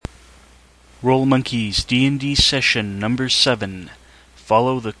Rolemonkeys D&D session number 7.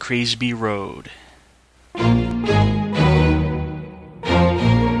 Follow the Craesby Road.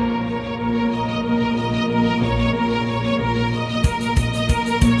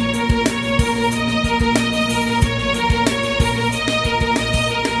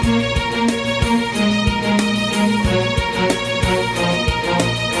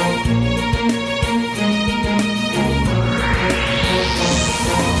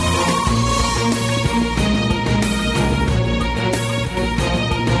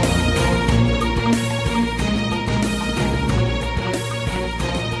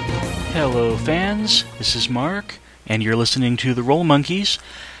 Hello fans, this is Mark, and you're listening to the Rolemonkeys.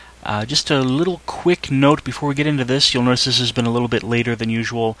 Just a little quick note before we get into this. You'll notice this has been a little bit later than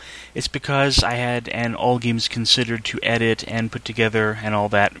usual. It's because I had an All Games Considered to edit and put together and all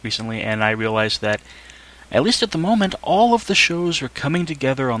that recently, and I realized that, at least at the moment, all of the shows are coming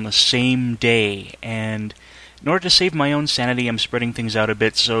together on the same day, and in order to save my own sanity, I'm spreading things out a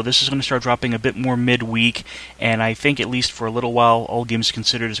bit, so this is going to start dropping a bit more midweek, and I think at least for a little while, All Games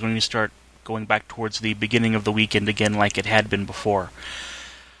Considered is going to start going back towards the beginning of the weekend again like it had been before.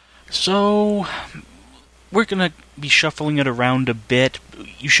 So, we're going to be shuffling it around a bit.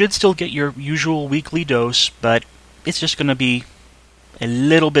 You should still get your usual weekly dose, but it's just going to be a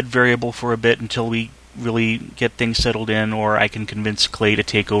little bit variable for a bit until we really get things settled in, or I can convince Clay to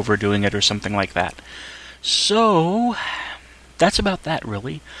take over doing it or something like that. So, that's about that,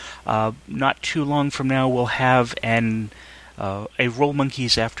 really. Not too long from now, we'll have a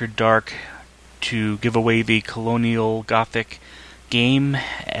Rolemonkeys After Dark to give away the Colonial Gothic game,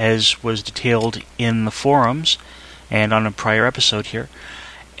 as was detailed in the forums and on a prior episode here.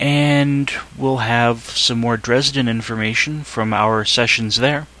 And we'll have some more Dresden information from our sessions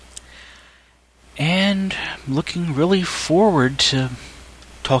there. And looking really forward to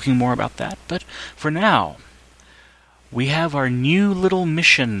talking more about that. But for now, we have our new little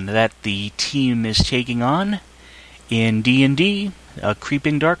mission that the team is taking on in D&D, A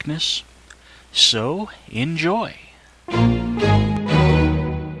Creeping Darkness. So, enjoy.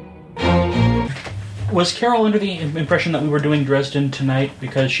 Was Carol under the impression that we were doing Dresden tonight?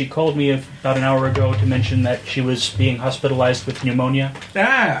 Because she called me about an hour ago to mention that she was being hospitalized with pneumonia.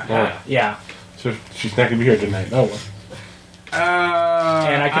 Yeah. So she's not going to be here tonight. Oh, well.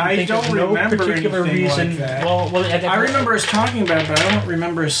 And I can think of no particular reason. Like that. Well, I remember us talking about it, but I don't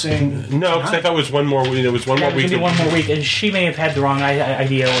remember us saying. No, because I thought it was one more week. It was one more week. One more week, and she may have had the wrong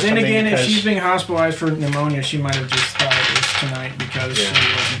idea. Or then again, if she's being hospitalized for pneumonia, she might have just thought it was tonight because she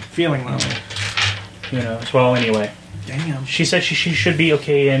wasn't feeling well. Who knows? Well, anyway. Damn. She said she should be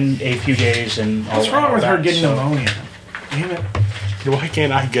okay in a few days. And what's wrong with her getting pneumonia? Damn it. Why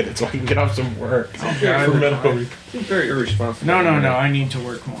can't I get it so I can get off some work? For medical reasons. Seems very irresponsible. No. I need to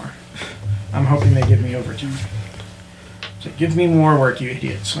work more. I'm hoping they give me overtime. So give me more work, you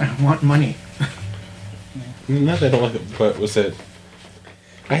idiots. I want money. Not that I don't like it, but was it?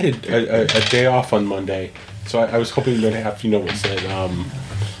 I had a day off on Monday, so I was hoping they'd have,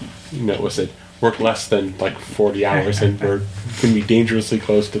 work less than like 40 hours, and we're going to be dangerously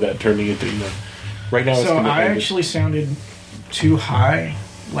close to that turning into, right now. So I actually sounded too high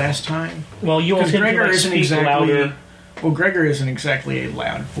last time. Well, you all tend Gregor to isn't speak louder. Well, Gregor isn't exactly a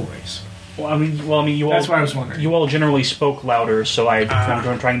loud voice. Well, I mean, you all. That's why I was wondering. You all generally spoke louder, so I'm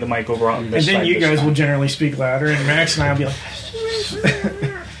trying the mic over on this side. And then you guys will generally speak louder, and Max and I will be like.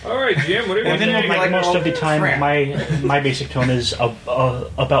 All right, Jim. What are you And then most of the time, my basic tone is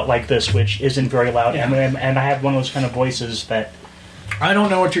about like this, which isn't very loud, and I have one of those kind of voices that. I don't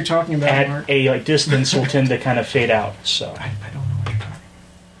know what you're talking about, at Mark. a distance will tend to kind of fade out. So I don't know what you're talking about.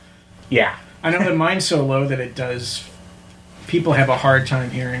 Yeah. I know that mine's so low that it does. People have a hard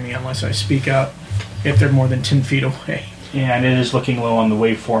time hearing me unless I speak up if they're more than 10 feet away. Yeah, and it is looking low on the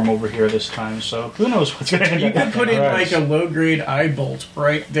waveform over here this time, so who knows what's going to end up. You could put in like a low-grade eye bolt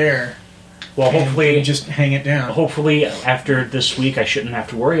right there. Well, hopefully just hang it down. Hopefully, after this week, I shouldn't have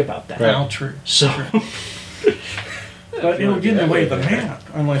to worry about that. Well, true. So. But it'll get in the way of the map.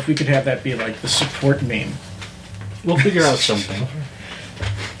 Unless we could have that be like the support name. We'll figure out something.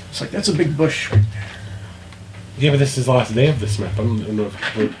 It's like, that's a big bush right there. Yeah, but this is the last day of this map. I don't know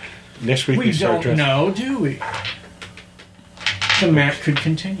if next week we start. We don't know, do we? The map could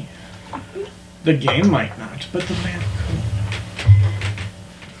continue. The game might not, but the map could.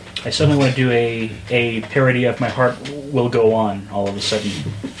 I suddenly want to do a parody of My Heart Will Go On all of a sudden.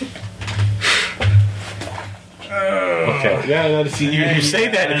 Okay. Yeah, no, see, you say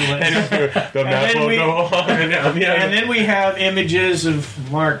that, and the map will go on and on. Yeah. And then we have images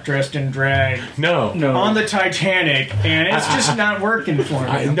of Mark dressed in drag No. on the Titanic, and it's just not working for me.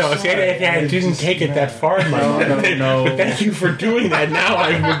 I didn't take it that far in my mind. No. But thank you for doing that. Now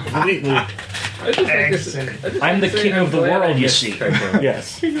I'm completely... I'm the king of the world, you see.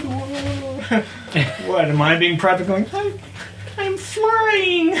 Yes. What, am I being proud of going, I'm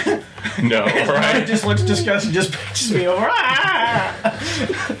flying? No, right? Just looks disgusting, just pitches me over.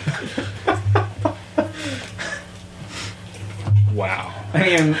 Wow. I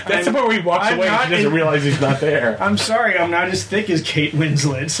mean, That's the part where he walks away and he doesn't realize he's not there. I'm sorry, I'm not as thick as Kate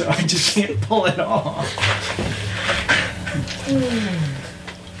Winslet, so I just can't pull it off.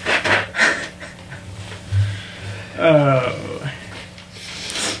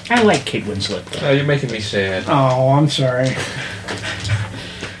 I like Kate Winslet, though. Oh, you're making me sad. Oh, I'm sorry.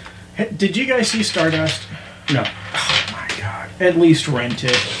 Did you guys see Stardust? No. Oh my god. At least rent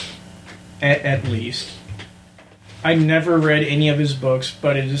it. At least. I never read any of his books,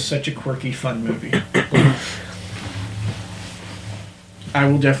 but it is such a quirky, fun movie. I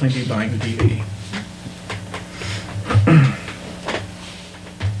will definitely be buying the DVD.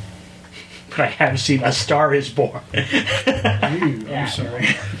 But I have seen A Star Is Born. Ooh, I'm sorry.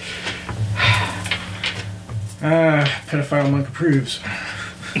 Pedophile monk approves.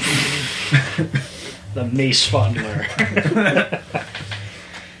 The Mace Fondler.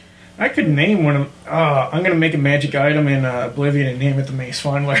 I could name one of... I'm going to make a magic item in Oblivion and name it the Mace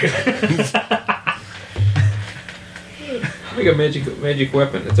Fondler. Make a magic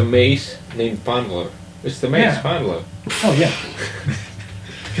weapon. It's a mace named Fondler. It's the Mace Fondler. Oh, yeah.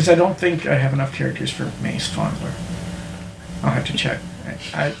 Because I don't think I have enough characters for Mace Fondler. I'll have to check.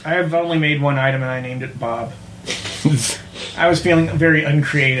 I've only made one item and I named it Bob. I was feeling very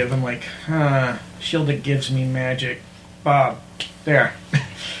uncreative. I'm like, shield that gives me magic. Bob. There.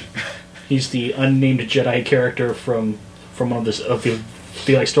 He's the unnamed Jedi character from one of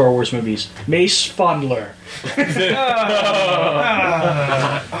the Star Wars movies. Mace Fondler.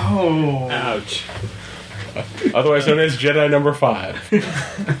 Oh. Ouch. Otherwise known as Jedi number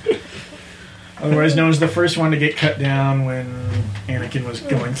 5. Otherwise known as the first one to get cut down when Anakin was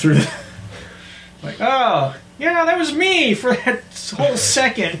going through the... Like, oh, yeah, that was me for that whole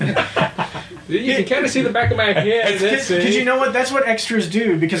second. You can kind of see the back of my head. Because you know what? That's what extras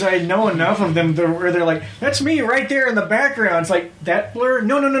do. Because I know enough of them where they're like, that's me right there in the background. It's like, that blur?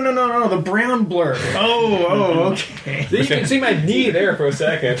 No, the brown blur. Oh, okay. You can see my knee there for a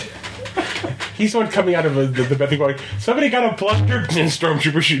second. He's the one coming out of the bed going, somebody got a blunder, and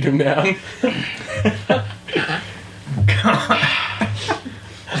Stormtrooper shoot him down.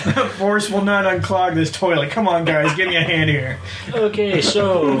 Force will not unclog this toilet. Come on, guys, give me a hand here. Okay,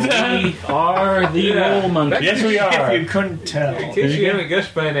 so we are the Rolemonkeys. Yes, we are. If you couldn't tell. In case you haven't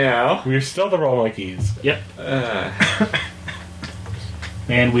guessed by now. We're still the Rolemonkeys. Yep. Uh,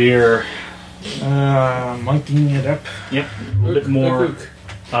 And we're Monkeying it up. a little bit more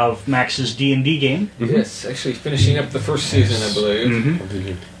of Max's D&D game. Yes, actually finishing up the first season, I believe.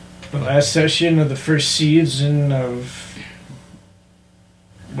 Mm-hmm. The last session of the first season of...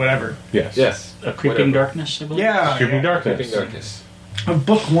 whatever. Yes. A Creeping Darkness, I believe. Yeah. Creeping Darkness. Creeping Darkness. Of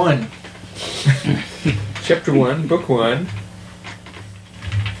book 1. Chapter 1, Book 1.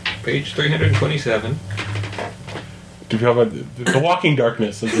 Page 327. Do you have the walking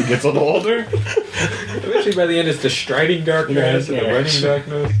darkness as it gets a little older? Eventually by the end it's the striding darkness and the running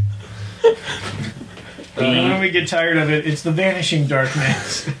darkness. When we get tired of it, it's the vanishing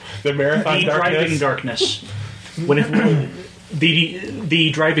darkness. The marathon The darkness. driving darkness. When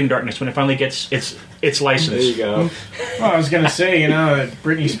the driving darkness when it finally gets its license. There you go. Well, I was going to say,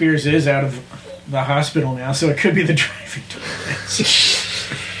 Britney Spears is out of the hospital now, so it could be the driving darkness.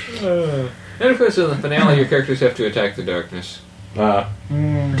 And of course in the finale your characters have to attack the darkness.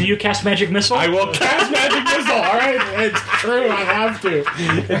 Do you cast Magic Missile? I will cast Magic Missile, alright? It's true, I have to.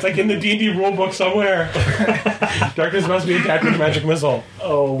 It's like in the D&D rulebook somewhere. Darkness must be attacked with Magic Missile.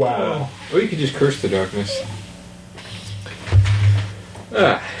 Oh, wow. Or you could just curse the darkness.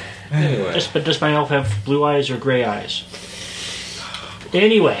 Anyway. Does my elf have blue eyes or gray eyes?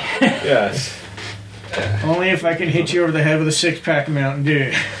 Anyway. Yes. Only if I can hit you over the head with a 6-pack of Mountain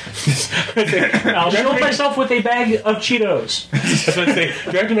Dew. I'll show myself with a bag of Cheetos. That's what I say.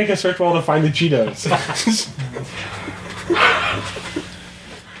 You have to make a search roll to find the Cheetos.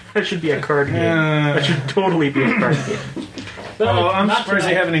 That should be a card game. That should totally be a card game. But I'm not surprised they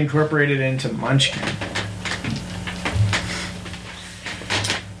tonight. haven't incorporated it into Munchkin.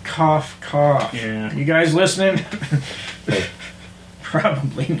 Cough, cough. Yeah. You guys listening?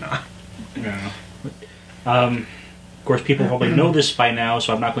 Probably not. Yeah. Of course, people probably know this by now,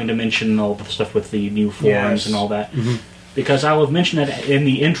 so I'm not going to mention all the stuff with the new forums and all that. Mm-hmm. Because I will have mentioned it in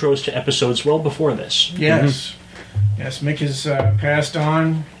the intros to episodes well before this. Yes. Mm-hmm. Yes, Mick has passed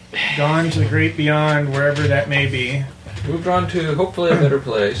on, gone to the great beyond, wherever that may be. Moved on to hopefully a better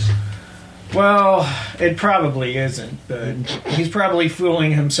place. Well, it probably isn't, but he's probably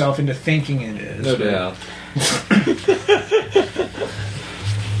fooling himself into thinking it is. No doubt.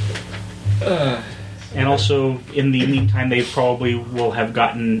 And also, in the meantime, they probably will have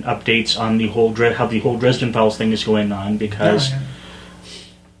gotten updates on the whole how the whole Dresden Files thing is going on, because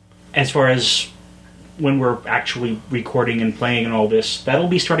as far as when we're actually recording and playing and all this, that'll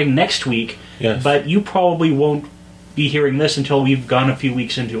be starting next week, but you probably won't be hearing this until we've gone a few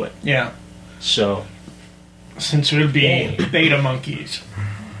weeks into it. Yeah. So. Since it would be beta monkeys.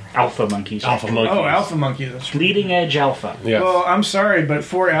 Alpha monkeys. Alpha monkeys. Oh, alpha monkeys. That's true. Leading edge alpha. Yes. Well, I'm sorry, but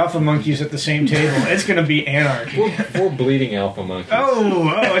 4 alpha monkeys at the same table, it's going to be anarchy. Four bleeding alpha monkeys.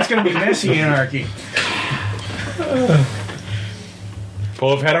 Oh, it's going to be messy anarchy.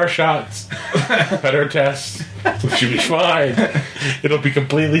 We'll have had our shots, had our tests. We should be fine. It'll be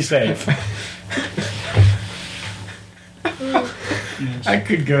completely safe. I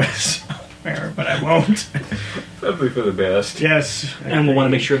could go somewhere, but I won't. Probably for the best. Yes. And we'll want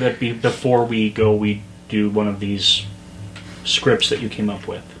to make sure that before we go, we do one of these scripts that you came up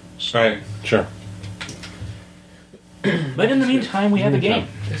with. So. Right, sure. But in the meantime, we have a game.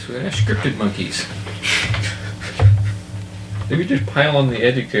 Yes, we're gonna have scripted monkeys. Maybe just pile on the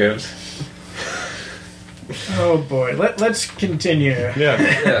adjectives. Oh boy, let's continue. Yeah.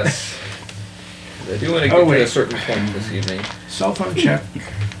 Yes. I do want to get to a certain point this evening. Cell phone check.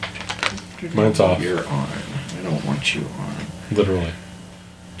 Mine's off. You're on. I don't want you on. Literally.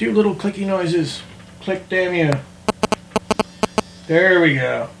 Do little clicky noises. Click, damn you. There we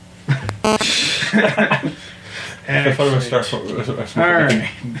go. The phone would start. Alright.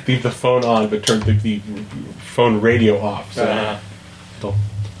 Leave the phone on, but turn the phone radio off. So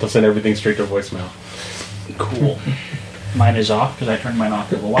they'll send everything straight to voicemail. Cool. Mine is off because I turned mine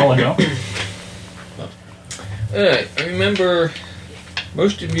off a little while ago. I remember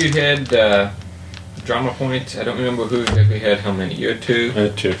most of you had drama points. I don't remember who exactly had how many. You had 2? I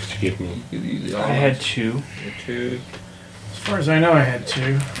had 2 to give me. I had 2. You had 2. As far as I know, I had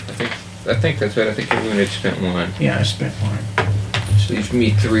 2. I think that's right. I think everyone had spent 1. Yeah, I spent 1. So leaves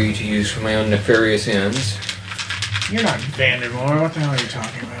me 3 to use for my own nefarious ends. You're not Vandermoor. What the hell are you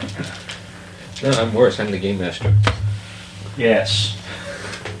talking about? No, I'm worse. I'm the game master. Yes.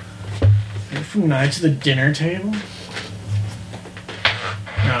 You're from Knights of the Dinner Table?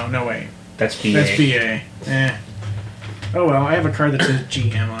 No, wait. That's BA. That's BA. Oh well, I have a card that says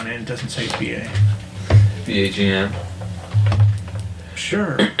GM on it. It doesn't say BA. BAGM.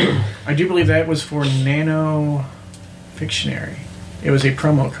 Sure. I do believe that was for Nano Fictionary. It was a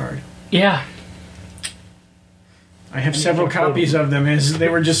promo card. Yeah. I have several copies of them. As they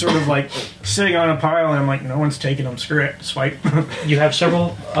were just sort of like sitting on a pile, and I'm like, no one's taking them. Screw it. Swipe. You have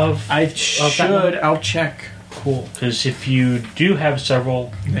several of. I should. I'll check. Cool. Because if you do have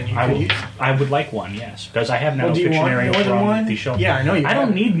several, Then you I would like one. Yes, because I have now do you want Fictionary more than from one? the show. Yeah, I know you. I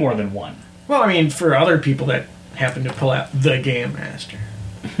don't need more than one. Well, I mean, for other people that happen to pull out the Game Master.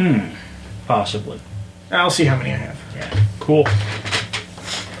 Possibly. I'll see how many I have. Yeah. Cool.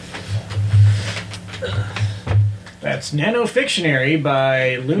 That's Nano Fictionary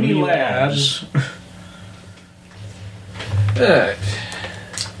by Looney Labs. Alright.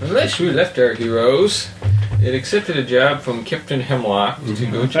 Unless we left our heroes, it accepted a job from Captain Hemlock to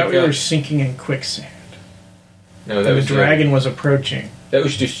go I check thought we were out. sinking in quicksand. No, that The was dragon was approaching. That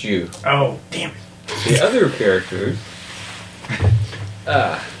was just you. Oh, damn it. The other characters.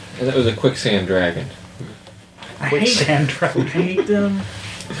 And that was a quicksand dragon. Quicksand I dragon. hate them.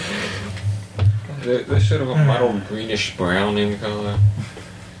 They're sort of a mottled greenish brown in color.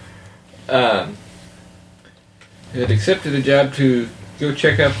 It accepted a job to go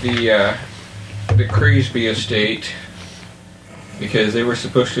check out the Craesby estate because they were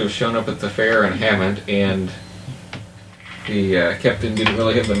supposed to have shown up at the fair and haven't, and the captain didn't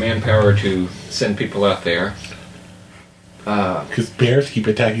really have the manpower to send people out there. Because bears keep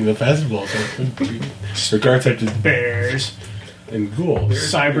attacking the festival. So guards are just Bears. and ghouls.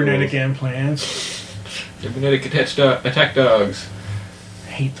 Cybernetic implants. Cybernetic attack dogs.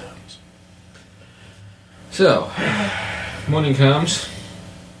 I hate those. So, morning comes.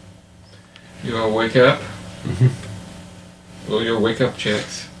 You all wake up. Roll your wake up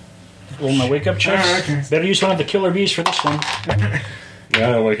checks. Roll my wake up checks. Okay. Better use one of the killer bees for this one. Yeah,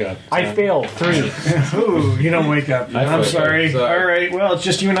 I don't wake up. I fail 3. Ooh, you don't wake up. I I'm fail. sorry. Sorry. All right, well, it's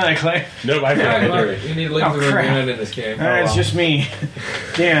just you and I, Clay. Nope, I fail. You need legs Oh, of crap. around in this game. All right, it's just me.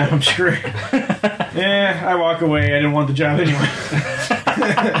 Yeah, I'm screwed. Yeah, I walk away. I didn't want the job anyway.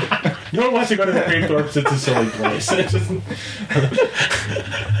 No one wants to go to the Great Thorpe. It's a silly place. It's just,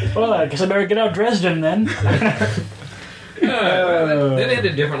 Well, I guess I better get out Dresden then. Well, that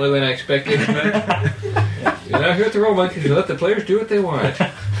ended differently than I expected. But, here at the Rolemonkeys, we let the players do what they want.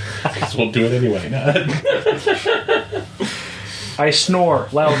 guess we'll do it anyway. I snore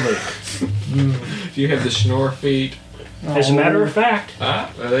loudly. You have the snore feet. As a matter of fact, Well,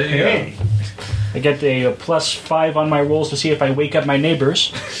 there you Hey. I get a +5 on my rolls to see if I wake up my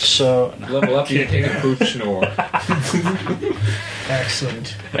neighbors. So go. Level up, you take a proof snore.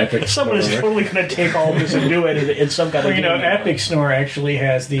 Excellent. Epic. someone is snore. totally going to take all this and do it in some kind Well, of game. Epic Snore actually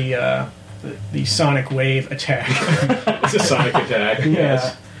has the sonic wave attack. It's a sonic attack.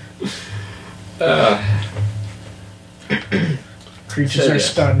 Yeah. Creatures So, are yes.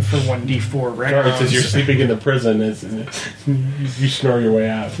 stunned for 1d4 Or it rounds. says you're sleeping in the prison. You snore your way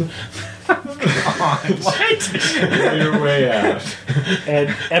out. What? Your way out.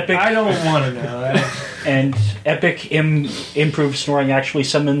 And Epic I don't want to know. and Epic improved snoring actually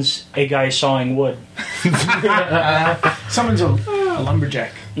summons a guy sawing wood. Someone's a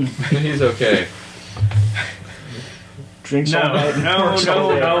lumberjack. He's okay. Drinks all night and works all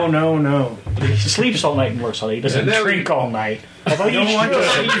day. No. He sleeps all night and works all day. He doesn't And then drink all night. Although I you don't want to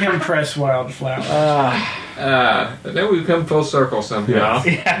should. see him press wildflower. But then we've come full circle somehow.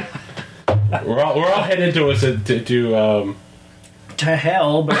 Yeah. We're all headed to To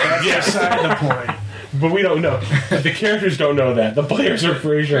hell, but that's beside the point. but we don't know. The characters don't know that. The players are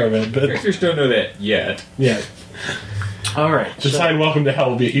pretty sure of it. But Characters don't know that yet. yeah, All right. the sign "Welcome to Hell"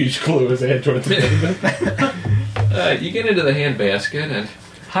 will be a huge clue as they head towards the end. You get into the handbasket and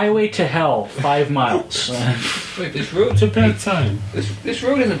Highway to Hell, 5 miles. wait. This road's It's a bad sign. this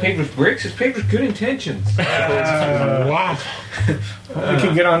road isn't paved with bricks. It's paved with good intentions. Wow. We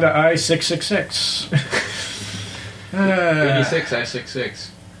can get onto I-666. 86, I-66.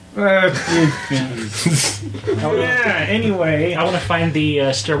 Yeah, anyway. I want to find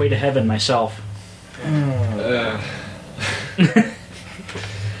the Stairway to Heaven myself.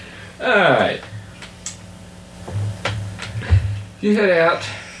 Alright. You head out.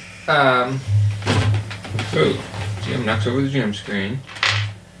 Jim knocks over the gym screen.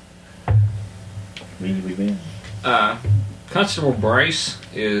 Constable Bryce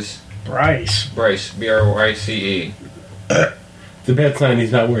is Bryce. Bryce, B-R-Y-C-E. It's a bad sign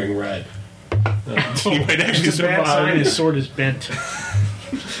he's not wearing red. He might actually His bad sign, survive. his sword is bent.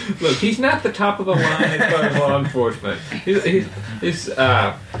 Look, he's not the top of the line as far as law enforcement.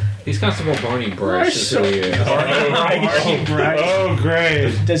 He's Constable Barney Bryce is who he is. Oh,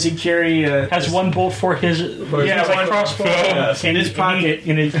 great. Does he carry a... Has one bolt for his one crossbow. in his pocket?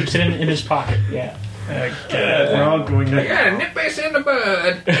 And he keeps it in his pocket. Yeah. We're all going I to... got a nip base in the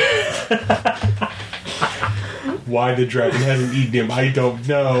bud. Why the dragon hasn't eaten him, I don't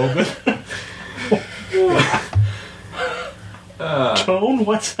know. Tone?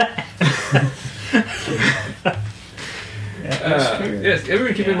 What's that? Yes,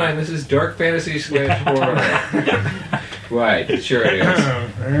 everyone keep in mind this is dark fantasy / horror. Right, sure it is.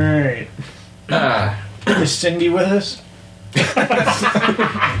 Alright. Is Cindy with us?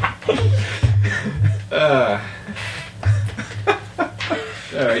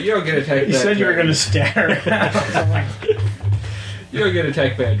 You don't get attacked. You said you were going to stare. You don't get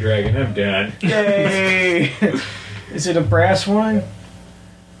attacked by a dragon. I'm done. Yay! Is it a brass one?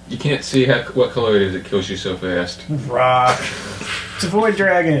 You can't see what color it is. It kills you so fast. Rock. It's a void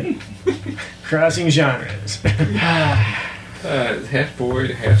dragon. Crossing genres. Half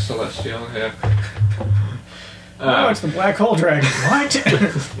void, half celestial, half. Oh, it's the black hole dragon. What?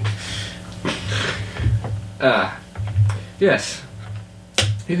 Yes.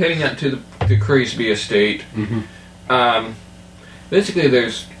 He's heading out to the Craesby estate. Mm-hmm. Basically,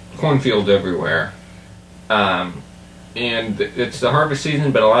 there's cornfields everywhere. And it's the harvest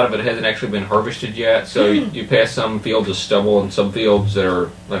season, but a lot of it hasn't actually been harvested yet. So you pass some fields of stubble and some fields that are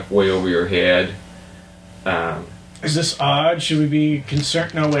like way over your head. Is this odd? Should we be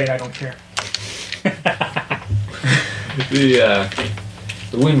concerned? No, wait, I don't care. The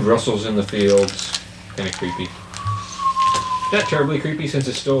wind rustles in the fields. Kind of creepy. Not terribly creepy since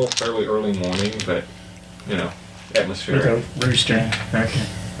it's still fairly early morning, but atmosphere. Like a rooster. Okay.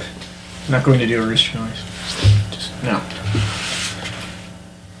 I'm not going to do a rooster noise. Just no.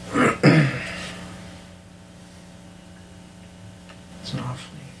 It's an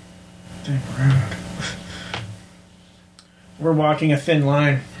awfully thick road. we're walking a thin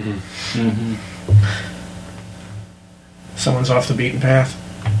line. Mm-hmm. Someone's off the beaten path.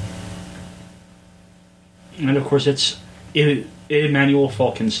 And of course, it's Emmanuel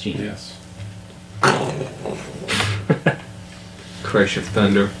Falkenstein. Yes. Crash of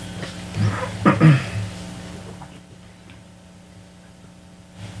thunder.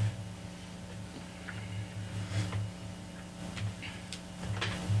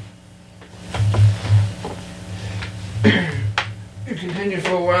 You continue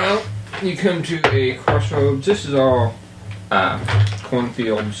for a while. You come to a crossroads. This is all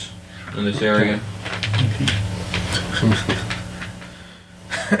cornfields in this area.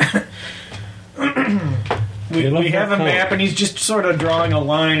 We have a map, and he's just sort of drawing a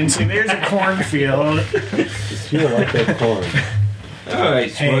line and saying, "There's a cornfield." You like that corn.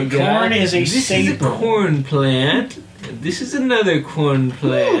 Alright, Hey, corn is a This staple. is a corn plant. This is another corn Ooh,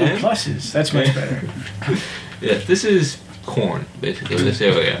 plant. pluses. That's much better. Yeah, this is corn, basically, in this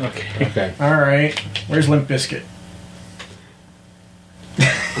area. Okay. Okay. All right. Where's Limp Biscuit?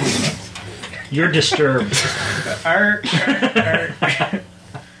 You're disturbed. Arr.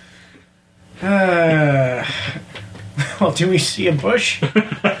 Well, do we see a bush?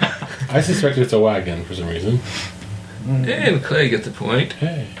 I suspect it's a wagon for some reason. And Clay gets the point.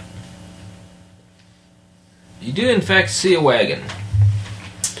 Hey. You do, in fact, see a wagon.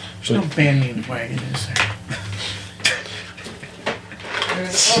 There's no band name wagon, is there?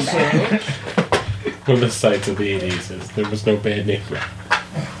 Also, One of the sites of the 80s is there was no band name.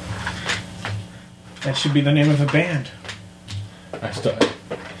 That should be the name of a band. I still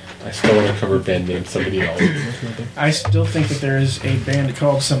want to cover band name somebody else. I still think that there is a band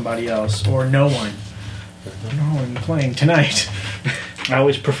called Somebody Else, or No One. No one playing tonight. I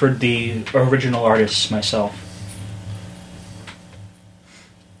always preferred the original artists myself.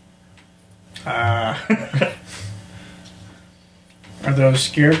 Are those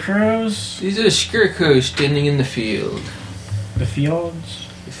scarecrows? these are scarecrows standing in the field. The fields?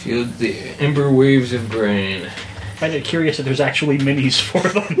 The field, the ember waves of grain. I find it curious that there's actually minis for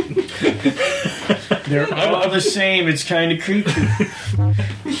them. They're all the same. It's kind of creepy.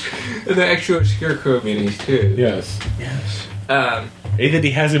 And the actual scarecrow minis, too. Yes. Yes. A, that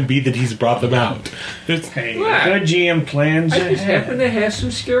he hasn't, B, that he's brought them out. Hey, What? good GM plans I just ahead. happen to have some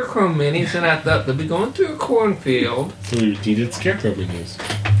scarecrow minis, and I thought they'd be going through a cornfield. So we needed scarecrow menus.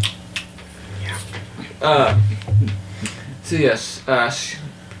 So yes,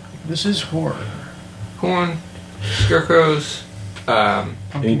 This is horror. corn, scarecrows,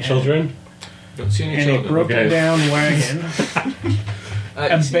 Any children? don't see any And a children. broken Okay. down wagon.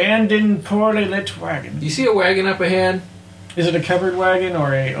 Abandoned, poorly lit wagon. You see a wagon up ahead? Is it a covered wagon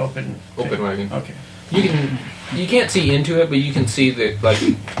or a open? Open wagon. Okay. You can't see into it, but you can see that like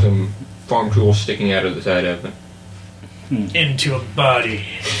some farm tools sticking out of the side of it. Into a body.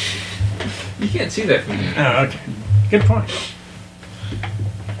 You can't see that from here. Oh, okay. Good point.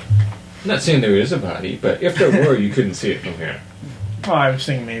 I'm not saying there is a body, but if there were, you couldn't see it from here. Oh, I was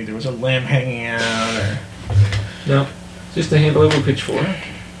thinking maybe there was a limb hanging out or... No, just a handle of a pitchfork.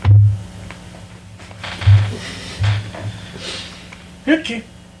 Okay.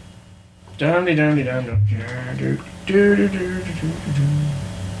 Dum-de-dum-de-dum, don't care. Do-do-do-do-do-do-do.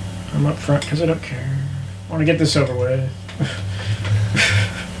 I'm up front because I don't care. I want to get this over with.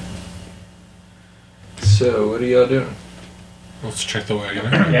 So, what are y'all doing? Let's check the wagon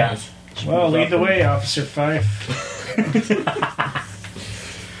out. Yeah. Well, lead the way, Officer Fife.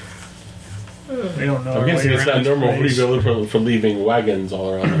 We don't know. I'm our way guessing it's not around normal this place. for leaving wagons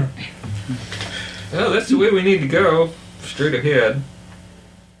all around. Well, that's the way we need to go. Straight ahead.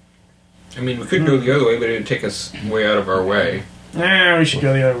 I mean, we could go the other way, but it would take us way out of our way. Nah, we should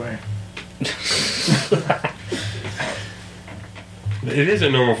go the other way. It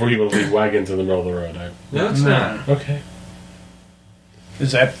isn't normal for people to leave wagons in the middle of the road. No, it's not. Okay.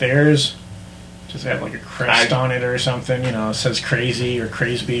 Is that theirs? Does it have like a crest on it or something? You know, it says Crazy or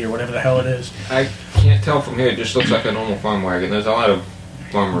Craesby or whatever the hell it is. I can't tell from here. It just looks like a normal farm wagon. There's a lot of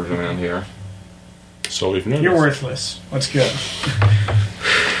farmers around here. So we've noticed. You're worthless. Let's go.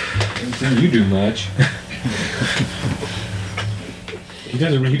 Doesn't seem you do much. He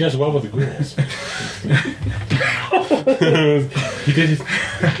does well with the ghouls. He did.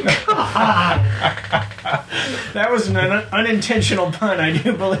 That was an unintentional pun, I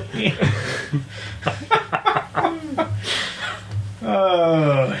do believe.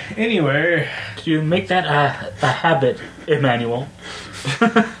 Anyway. To make that a habit, Emmanuel.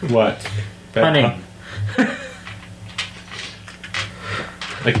 What? Punning.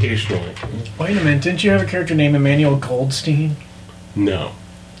 Occasionally. Wait a minute, didn't you have a character named Emmanuel Goldstein? No.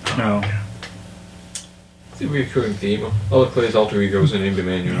 No. It's a recurring theme. All it plays alter egos are named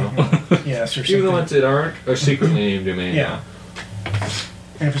Emmanuel. Yes, or Even the something. ones that aren't are secretly named Emmanuel. Yeah.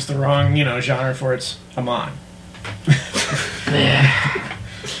 And if it's the wrong, genre for it's Amon.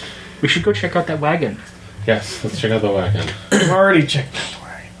 We should go check out that wagon. Yes, let's check out the wagon. I've already checked out the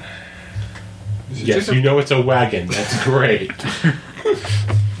wagon. Yes, you know it's a wagon. That's great.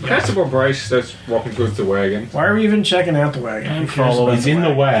 Constable Bryce starts walking towards the wagon. Why are we even checking out the wagon? I'm Who cares following. about He's in the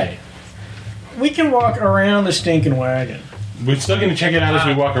wagon? way. We can walk around the stinking wagon. We're still going to check it out as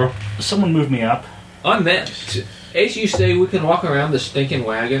we walk around. Someone move me up. On that, as you say, we can walk around the stinking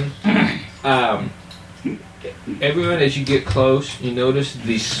wagon. Everyone, as you get close, you notice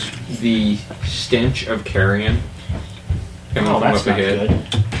the stench of carrion coming Oh, from that's up not ahead.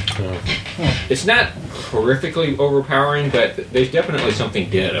 good. It's not horrifically overpowering, but there's definitely something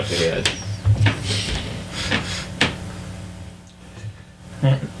dead up ahead.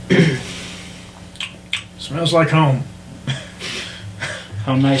 Smells like home.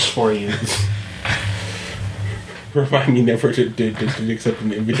 How nice for you. Remind me never to accept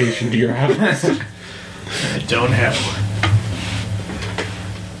an invitation to your house. I don't have one.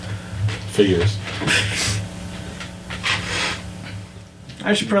 Figures.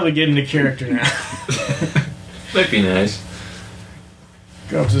 I should probably get into character now. Might be nice.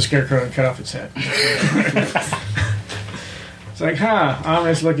 Go up to the scarecrow and cut off its head. It's like,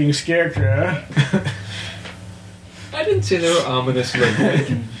 ominous looking scarecrow. I didn't say they were ominous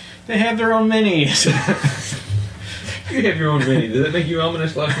looking. They have their own minis. You have your own mini. Does that make you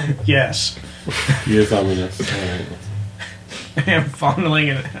ominous looking? Yes. He is ominous. Alright. I am fondling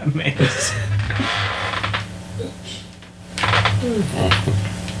a maze.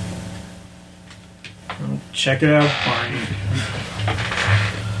 Check it out, Barney.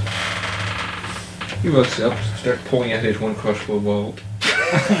 He looks up, starts pulling out his one crossbow bolt.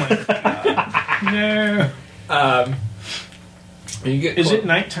 No. You get Is it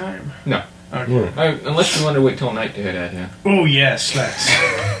nighttime? No. Okay. Unless you want to wait till night to head out here. Oh, yes, let's.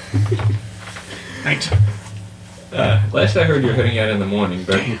 Night. Last I heard, you're heading out in the morning,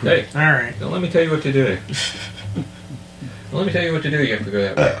 but hey, Alright. don't let me tell you what to do. Don't let me tell you what to do. You have to go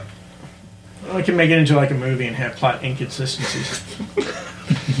that way. Well, we can make it into like a movie and have plot inconsistencies.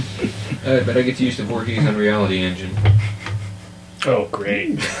 But I get to use the Voorhees Unreality engine. Oh,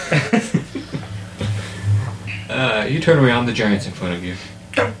 great. You turn around, the giant's in front of you.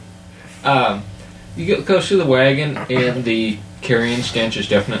 You get close to the wagon, and the carrion stench is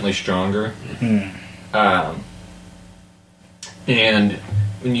definitely stronger. And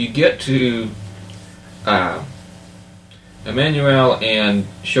when you get to Emmanuel and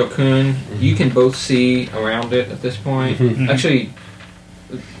Shokun, you can both see around it at this point. Actually,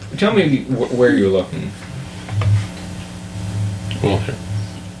 tell me where you're looking.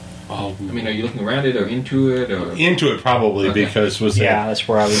 Well, I mean, are you looking around it or into it? Or into it probably Okay. because Yeah, that's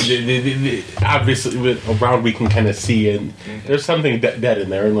where I was. obviously with around we can kind of see and there's something dead in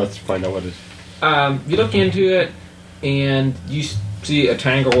there and let's find out what it is. You look into it, and you see a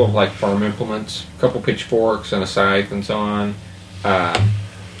tangle of like farm implements, a couple pitchforks and a scythe and so on,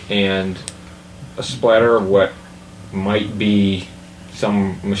 and a splatter of what might be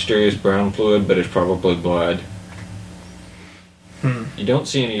some mysterious brown fluid, but it's probably blood. You don't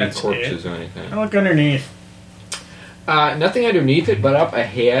see any That's corpses or anything. I look underneath. Nothing underneath it, but up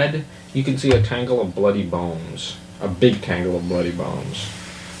ahead you can see a tangle of bloody bones. A big tangle of bloody bones.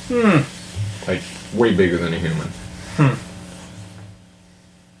 Like, way bigger than a human.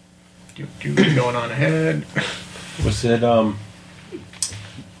 Going on ahead. Was it are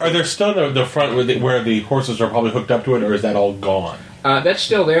there still the front where the horses are probably hooked up to it or is that all gone? That's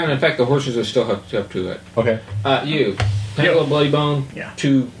still there, and in fact the horses are still hooked up to it. Okay. Tangle of bloody bone, Yeah.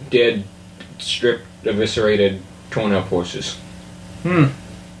 2 dead, stripped, eviscerated, torn up horses. Looks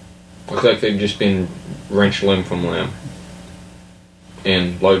like they've just been wrenched limb from limb.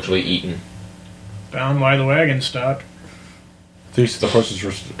 And largely eaten. Found why the wagon stopped. These the horses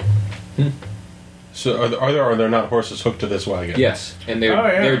were. So are there not horses hooked to this wagon? Yes, and they're Oh,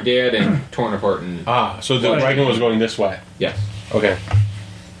 yeah. they're dead and torn apart and So the wagon was going this way. yes. Okay.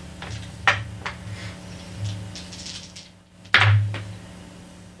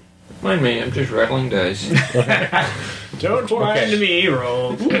 Mind me, I'm just rattling dice. Don't mind me,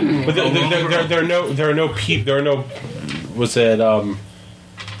 roll. But there are no was it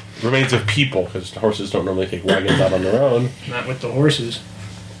remains of people because horses don't normally take wagons out on their own. Not with the horses.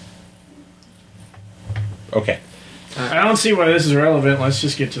 Okay. I don't see why this is relevant. Let's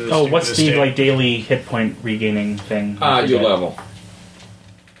just get to this. Oh, what's the daily hit point regaining thing? Your level.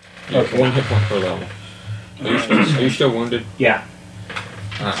 Okay. 1 hit point per level. Are you still wounded? Yeah.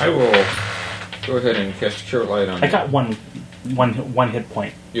 I will Go ahead and cast Cure Light on I you. got one hit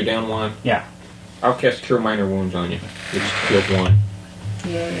point. You're down 1? Yeah. I'll cast Cure Minor Wounds on you. You just healed 1.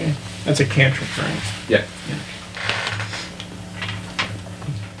 Yay. That's a cantrip, right? Yeah.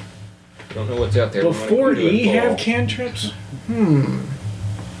 I don't know what's out there. Will We wanna do 4E it all. have cantrips? I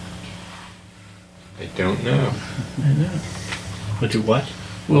don't know. But do what?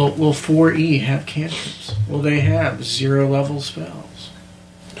 Will 4E have cantrips? Will they have 0 level spells?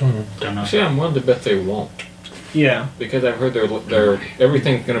 Don't know. See, I'm willing to bet they won't. Yeah. Because I've heard they're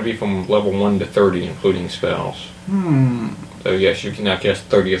everything's going to be from level 1 to 30, including spells. So yes, you cannot cast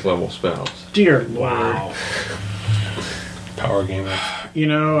 30th level spells. Dear Lord. Wow. Power gamer. You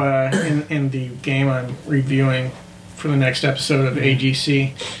know, in the game I'm reviewing for the next episode of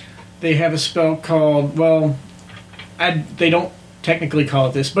AGC, they have a spell called, well, they don't technically call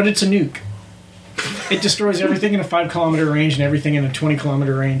it this, but it's a nuke. It destroys everything in a 5-kilometer range, and everything in a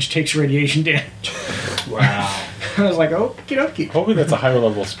 20-kilometer range takes radiation damage. Wow. I was like, okie dokie. Hopefully that's a higher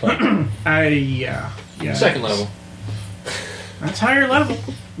level spell. Yeah. Second level. That's higher level.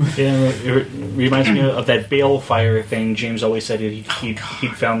 Yeah, it reminds me of that balefire thing. James always said he'd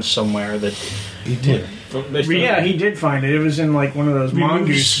found somewhere that He did. Yeah, he did find it. It was in like one of those Removes-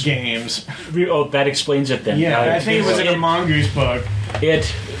 Mongoose games. Oh, that explains it then. Yeah, I think it was in a Mongoose book.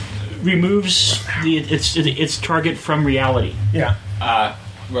 It removes its target from reality. Yeah.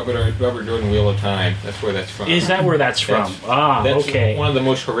 Robert Jordan Wheel of Time. That's where that's from. Is that where that's from? That's Okay. one of the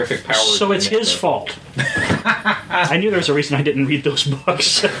most horrific powers. So it's in his that fault. I knew there was a reason I didn't read those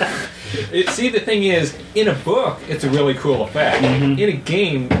books. See, the thing is, in a book, it's a really cool effect. In a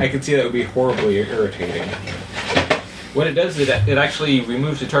game, I could see that would be horribly irritating. What it does is it actually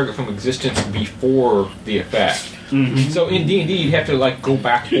removes the target from existence before the effect. So in D&D, you'd have to like go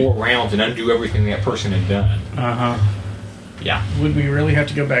back 4 rounds and undo everything that person had done. Uh-huh. Yeah. Would we really have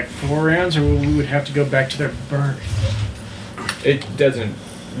to go back 4 rounds, or we would have to go back to their birth? It doesn't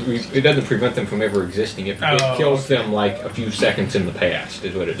prevent them from ever existing. It kills them like a few seconds in the past,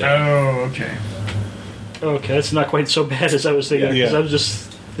 is what it does. Oh, okay. Okay, that's not quite so bad as I was thinking. Because Yeah. I was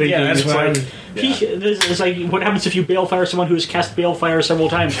just thinking, Yeah, that's it's what I like, was- it's like, what happens if you balefire someone who has cast balefire several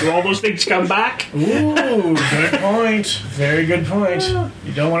times? Do all those things come back? Ooh, good point. Very good point.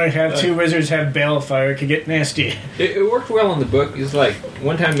 You don't want to have 2 wizards have balefire. It could get nasty. It worked well in the book. It's like,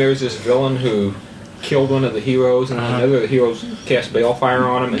 one time there was this villain who killed one of the heroes, and then another of the heroes cast balefire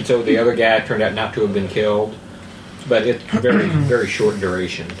on him, and so the other guy turned out not to have been killed. But it's very, very short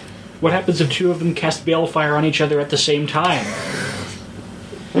duration. What happens if 2 of them cast balefire on each other at the same time?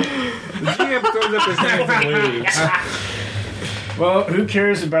 The GM throws up his hands and leaves. Well, who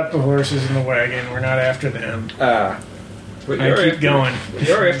cares about the horses in the wagon? We're not after them. What I you're keep after- going. What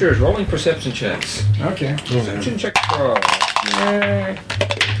you're after is rolling perception checks. Okay. Perception check pro. Yay.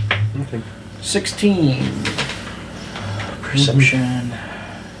 Okay. 16. Perception.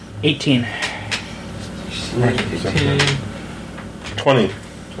 18. 10, 20.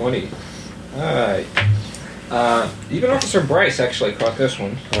 20. Alright. Even Officer Bryce actually caught this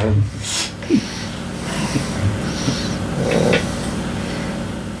one.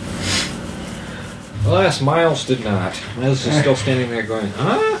 Alas, Miles did not. Miles is still standing there going,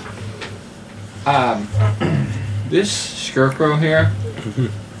 huh? This scarecrow here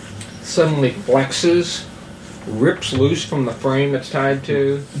suddenly flexes, rips loose from the frame it's tied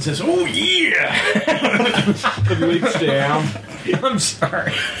to, It says, oh yeah! leaps down. I'm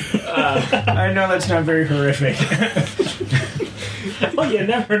sorry. I know that's not very horrific. Well, you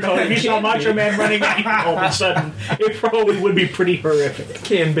never know. If you saw Macho Man running at you all of a sudden, it probably would be pretty horrific.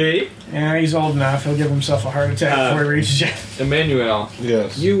 Can be. Yeah, he's old enough. He'll give himself a heart attack before he reaches you. Emmanuel,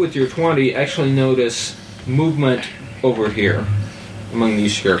 Yes. you with your 20 actually notice movement over here among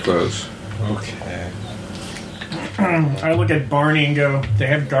these scarecrows. Okay. I look at Barney and go, they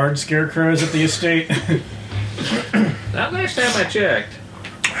have guard scarecrows at the estate? Not last time I checked.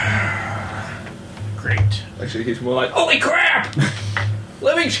 Great. Actually, he's more like, holy crap!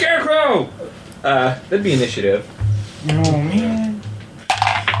 Living scarecrow! That'd be initiative. Oh, man.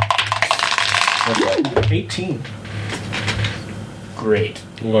 18. Great.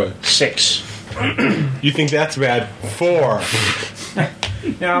 What? 6. You think that's bad? 4.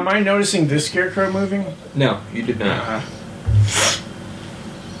 Now, am I noticing this scarecrow moving? No, you did not.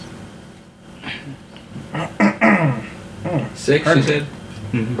 Six, you said?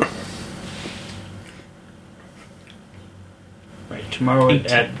 Right. Tomorrow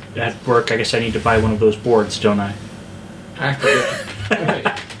at work, I guess I need to buy one of those boards, don't I? I forgot. Wait.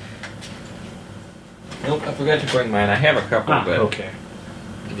 Nope, I forgot to bring mine. I have a couple, but okay.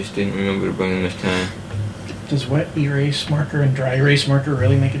 I just didn't remember to bring them this time. Does wet erase marker and dry erase marker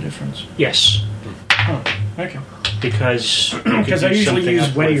really make a difference? Yes. Oh, okay. Because Because I usually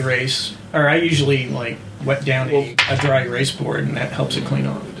use wet with, erase, or I usually like wet down a dry erase board, and that helps it clean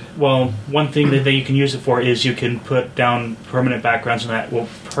off. Well, one thing that you can use it for is you can put down permanent backgrounds and that. Well,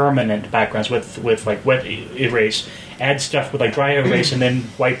 permanent backgrounds with like wet erase. Add stuff with like dry erase, and then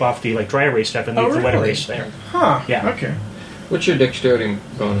wipe off the like dry erase stuff and leave the wet erase there. Huh. Yeah. Okay. What's your dexterity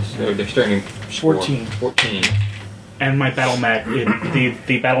bonus? Or dexterity score? 14. 14. And my battle mat,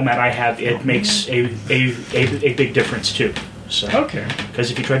 the battle mat I have, it makes a big difference too. So, Okay. because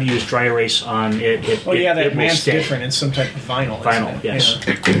if you try to use dry erase on it, That will mat's stay. different. It's some type of vinyl. Vinyl, isn't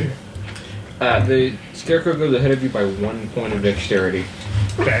it? yes. Yeah. The scarecrow goes ahead of you by 1 point of dexterity.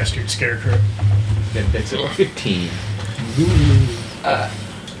 Bastard scarecrow. That's a 15.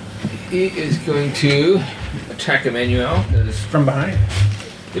 He is going to attack Emmanuel. From behind.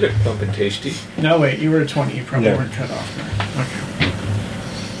 You look plump and tasty. No, wait. You were a 20. You probably Yeah. weren't cut off there.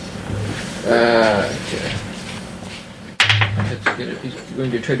 Okay. That's good. He's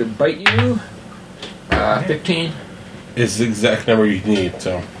going to try to bite you. 15. It's the exact number you need,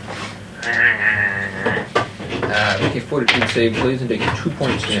 so. Make a fortitude save, please, and take 2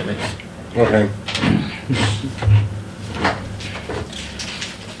 points damage. Okay.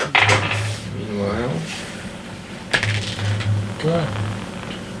 Meanwhile,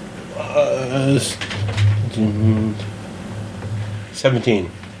 17.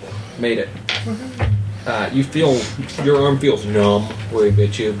 made it. You feel your arm feels numb where he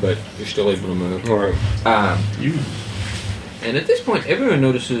bit you, but you're still able to move. Alright. And at this point, everyone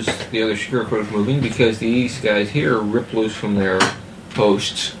notices the other scarecrows moving because these guys here rip loose from their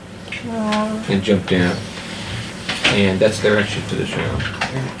posts and jump down. And that's their action to this round.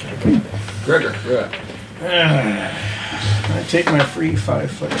 Gregor, you're up. I take my free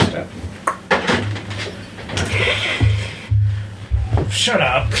 5-foot step. Shut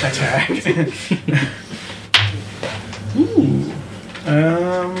up. Attack. Ooh.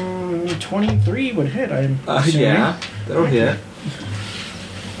 23 would hit. I'm assuming. Yeah, that'll hit.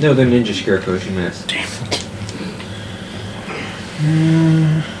 No, they're ninja scarecrows, you missed. Damn it.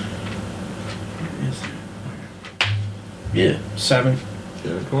 Yeah. 7.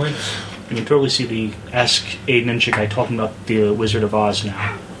 7 points. You can totally see the Ask a Ninja guy talking about the Wizard of Oz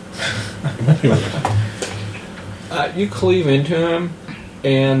now. You cleave into him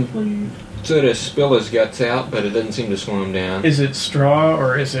and sort of spill his guts out, but it doesn't seem to slow him down. Is it straw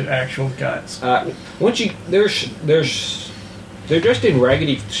or is it actual guts? Once you they're dressed in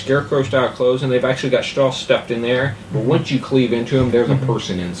raggedy scarecrow style clothes, and they've actually got straw stuffed in there. But once you cleave into them, there's a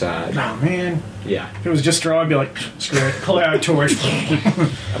person inside. Oh man. Yeah. If it was just straw, I'd be like, screw it, pull out a torch.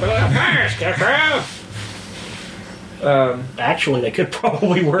 I'll be like, "Fire, scarecrow!" Actually, they could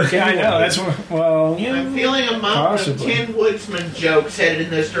probably work. Yeah, I know. anyway. That's what. Well, yeah. I'm feeling a mountain Possibly. of Tin Woodsman jokes headed in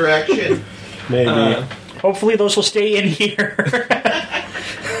this direction. Maybe. Hopefully, those will stay in here.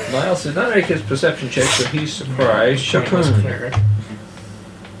 Miles did not make his perception check, so he's surprised. Cleric.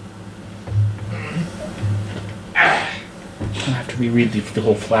 I have to reread the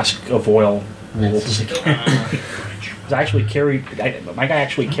whole flask of oil rules again. 'Cause I actually my guy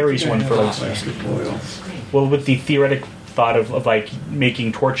actually carries one for like, Oil. well, with the theoretic thought of like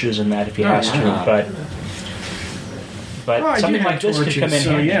making torches and that if he has to, but Oh, I do something have like this torches, could come in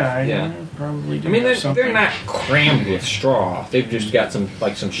so handy. yeah, I Yeah. probably do. I mean, have something. they're not crammed with straw. They've just got some straw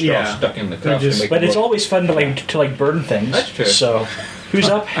Yeah. stuck in the They're cuff just- to make But it it's look. always fun to burn things. That's true. So, who's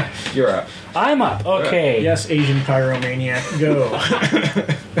up? You're up. I'm up. Okay. Yes, Asian pyromaniac, go.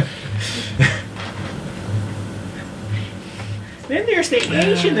 Then there's the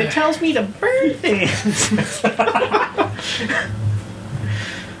Asian that tells me to burn things.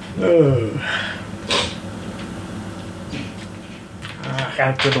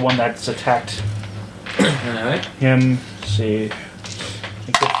 After the one that's attacked Alright. him, let's see. I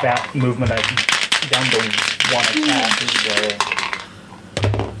think with that movement, I can down to one attack.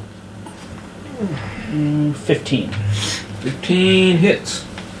 15. 15 hits.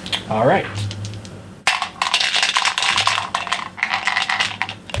 All right.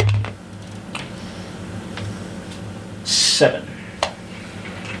 Seven.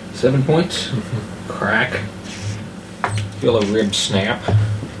 7 points. Crack. Feel a rib snap.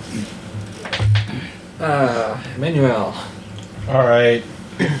 Manuel. Alright.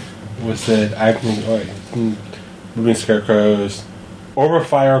 Was it acting. Moving scarecrows.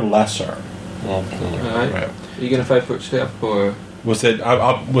 Overfire lesser. Alright. Are you gonna 5-foot step or? Was it.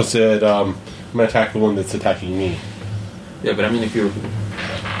 I'm gonna attack the one that's attacking me. Yeah, but I mean, if you're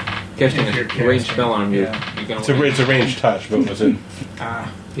casting If you're a range casting, spell on him, yeah. you're gonna. It's a ranged touch, but was it.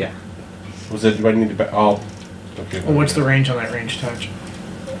 Yeah. Was it. Do I need to. Okay. Well, what's the range on that range touch?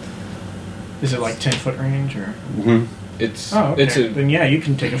 Is it like 10-foot range or? Mm-hmm. It's Okay. it's a Then yeah, you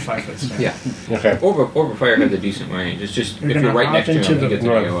can take a 5-foot step. yeah. Okay. Over fire has a decent range. It's just You're if gonna you're right hop next to into him, the- you get to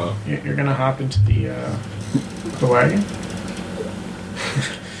Right. go up. You're gonna hop into the wagon.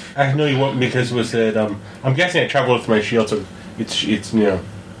 I know you won't because it was that. I'm guessing I travel with my shield, so it's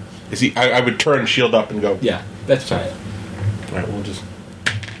Is he? I would turn shield up and go. Yeah, that's fine. All right, we'll just.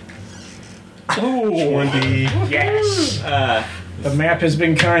 Oh, 20. yes! The map has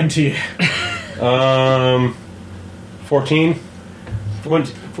been kind to you. 14.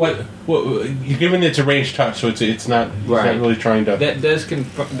 What? You're giving it's a ranged touch, so it's not. It's Right. not really trying to. That does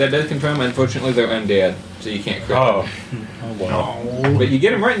confirm. Unfortunately, they're undead, so you can't crit. Oh wow. Oh. But you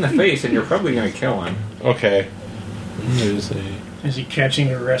get him right in the face, and you're probably going to kill him. Okay. Is he catching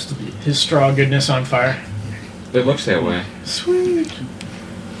the rest of his straw goodness on fire? It looks that way. Sweet.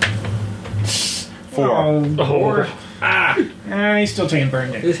 4. Oh. He's still taking burn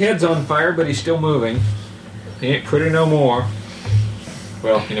damage. His head's on fire, but he's still moving. He ain't pretty no more.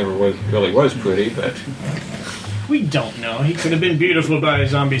 Well, he never really was pretty, but We don't know. He could have been beautiful by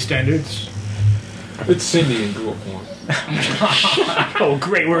zombie standards. it's Cindy in Ghoul Porn. Oh,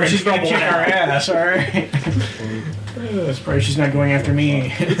 great. We're in trouble. Kick our ass, alright? Surprised she's not going after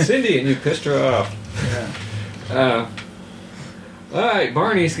me. It's Cindy, and you pissed her off. Yeah. All right,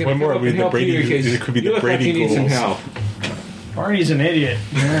 Barney's going One to more come up with and the help Brady- you because it could be you the look like Brady you need some ghouls. help. Barney's an idiot.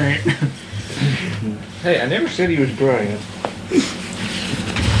 Alright. Hey, I never said he was brilliant.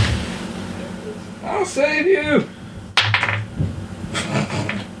 I'll save you.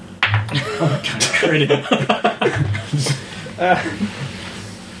 What kind of credit?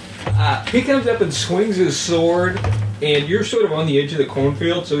 He comes up and swings his sword, and you're sort of on the edge of the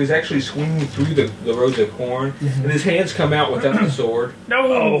cornfield, so he's actually swinging through the rows of corn, and his hands come out without the sword.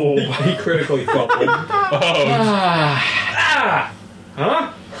 No! He critically fumbled.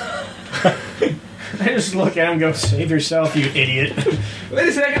 Huh? I just look at him and go, save yourself, you idiot. Wait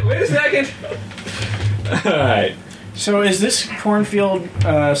a second. Alright. So is this cornfield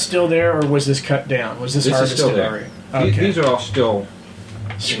still there, or was this cut down? Was this This is harvested still there. already? Okay. These are all still...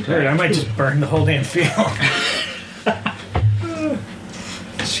 Screw it, I might just burn the whole damn field.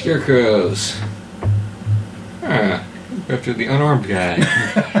 Scarecrows. After the unarmed guy.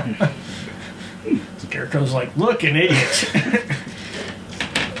 Scarecrow's like, look, an idiot.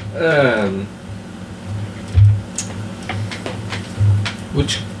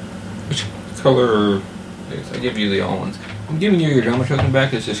 Which color? I give you the all ones. I'm giving you your drama token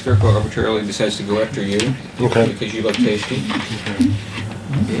back as the Scarecrow arbitrarily decides to go after you. Okay. Because you look tasty.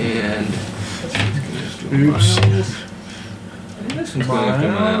 And... Oops. And this one's going after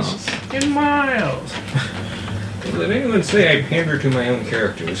Miles. In miles. Did anyone say I pander to my own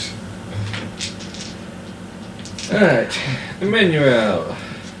characters? Alright. Emmanuel.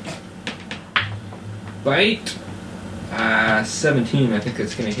 Bite. 17, I think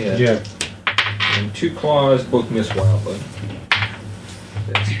that's going to hit. Yeah. And 2 claws, both miss wildly.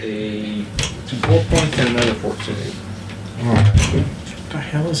 That's a 4 points and another 4 save. What the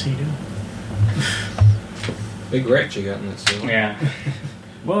hell is he doing? Big rat you got in this deal. Yeah.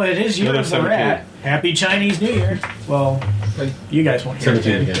 Well, it is Another yours, the 17. rat. Happy Chinese New Year. Well, you guys won't hear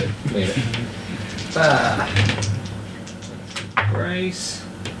 17 it. again. Made it. Bryce.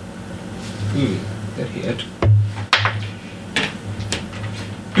 Ooh, that hit.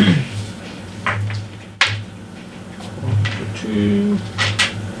 Two.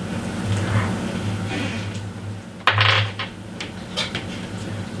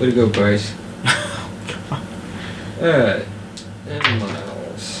 Way to go, Bryce. Alright. And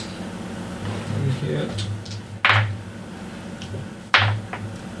Miles. One hit.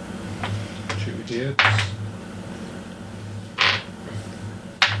 2 hits.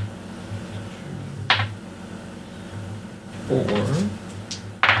 4.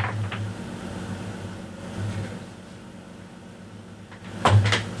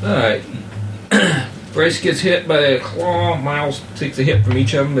 Alright. Bryce gets hit by a claw. Miles takes a hit from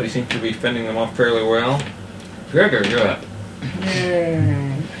each of them, but he seems to be fending them off fairly well. Gregor, you're up.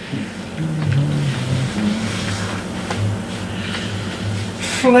 Yay.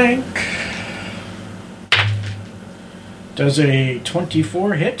 Flank. Does a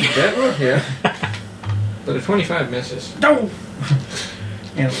 24 hit? That will hit. But a 25 misses. No!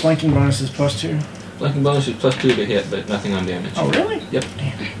 And flanking bonus is +2. Flanking bonus is +2 to hit, but nothing on damage. Oh, really? Yep.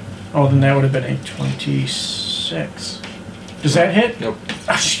 Damn. Oh, then that would have been a 26. Does that hit? Nope.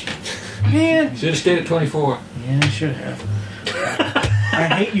 Oh, shit. Man. Should have stayed at 24. Yeah, I should have. I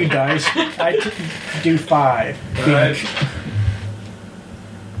hate you guys. I do 5.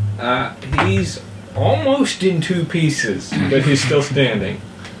 He's almost in 2 pieces, but he's still standing.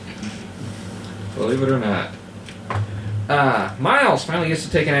 Believe it or not. Miles finally gets to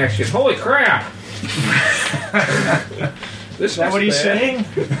take an action. Holy crap! Is that what he's saying?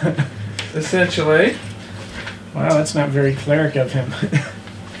 Essentially. Wow, that's not very cleric of him.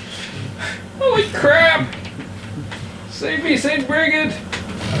 Holy crap! Save me, Saint Brigand!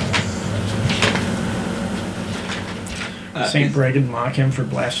 Saint Brigand mock him for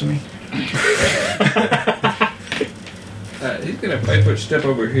blasphemy. He's gonna 5-foot step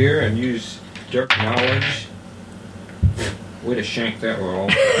over here and use Dark Knowledge. Way to shank that roll.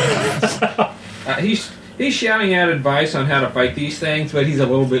 He's shouting out advice on how to fight these things, but he's a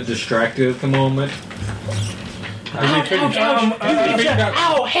little bit distracted at the moment.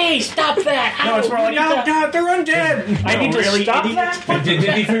 Ow, hey, stop that! No, it's more like, oh god, they're undead! I need to stop that? Did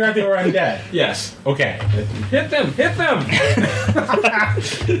he figure out they were undead? Yes. Okay. Hit them! Hit them!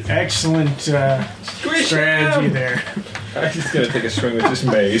 Excellent strategy there. I'm just gonna take a swing with this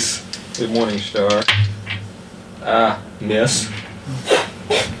mace. The Morning Star. Miss.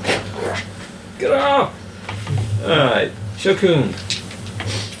 Get off! Alright. Shokun.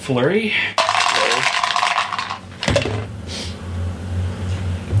 Flurry.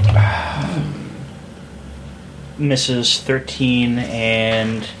 Misses 13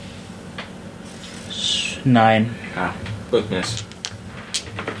 and 9. Both miss.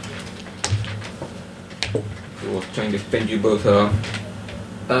 We'll try and defend you both off.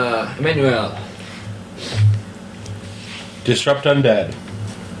 Emmanuel. Disrupt undead.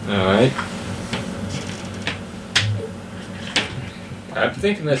 Alright. I'm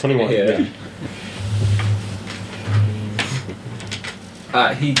thinking that's 21. hit.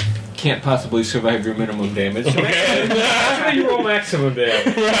 He can't possibly survive your minimum damage. Okay. That's why you roll maximum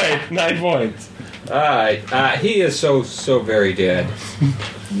damage. Right. 9 points. Alright. He is so very dead.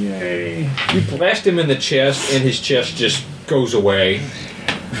 Yay. You blast him in the chest, and his chest just goes away.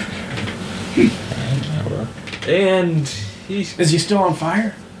 And Is he still on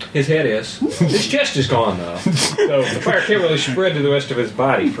fire? his head is. His chest is gone, though. So the fire can't really spread to the rest of his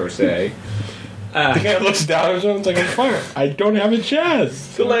body, per se. The guy looks down and someone's like, on fire. I don't have a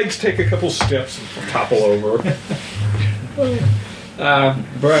chest. The legs take a couple steps and topple over.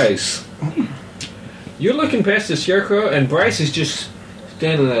 Bryce. You're looking past the scarecrow, and Bryce is just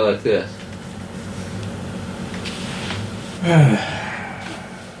standing there like this.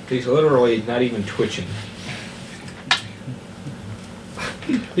 He's literally not even twitching.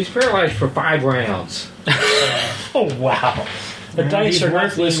 He's paralyzed for 5 rounds. Oh, wow. The dice he's are not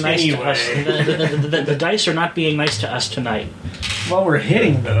worthless being nice to us. anyway. The dice are not being nice to us tonight. Well, we're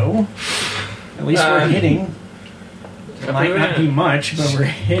hitting, though. At least we're hitting. It might not be much, but we're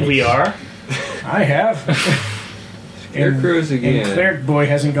hitting. We are. I have. Scarecrows again. And Cleric Boy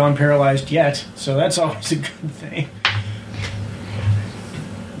hasn't gone paralyzed yet, so that's always a good thing.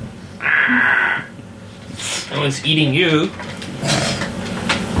 No one's eating you.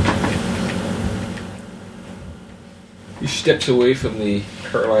 He steps away from the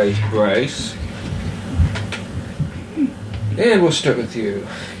paralyzed Bryce. And we'll start with you.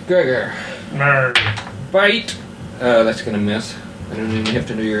 Gregor. Bite. That's going to miss. I don't even have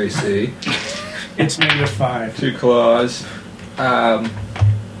to know your AC. It's -5. 2 claws.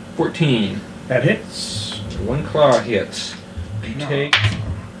 14. That hits. 1 claw hits. You take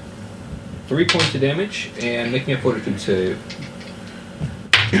 3 points of damage and make me a fortitude save.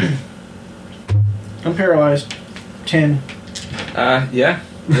 I'm paralyzed. 10. Yeah,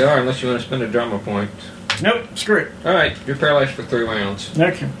 you are, unless you want to spend a drama point. Nope, screw it. Alright, you're paralyzed for 3 rounds.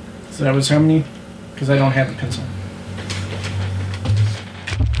 Okay. So that was how many? Because I don't have a pencil.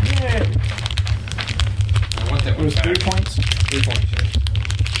 Yeah. I want that It was 3 points. 3 points, yes.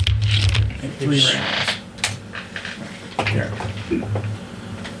 And 3 rounds. There.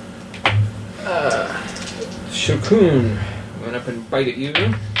 Shokun went up and bite at you.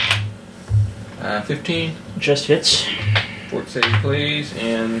 15. Just hits. Fort save, please,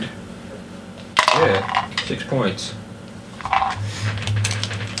 and 6 points.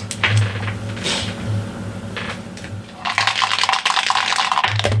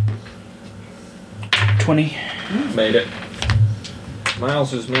 Made it.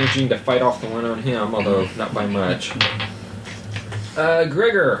 Miles is managing to fight off the one on him, although not by much.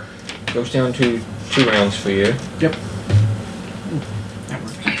 Gregor goes down to 2 rounds for you. Yep. That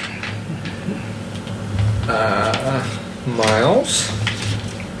works. Miles.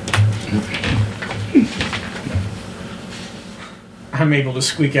 I'm able to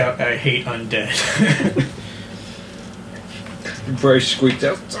squeak out, I hate undead. Bryce squeaked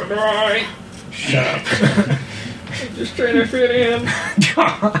out, "So do I." Shut up. I'm just trying to fit in.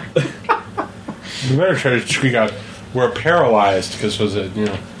 We better try to squeak out, we're paralyzed, because was it,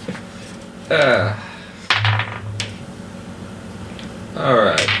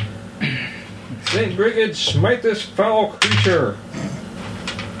 Alright. St. Brigid, smite this foul creature.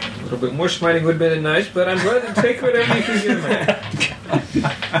 A little bit more smiting would have been nice, but I'm glad to take whatever you can give me.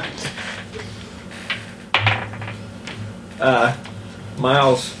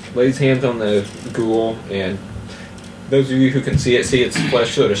 Miles lays hands on the ghoul, and those of you who can see its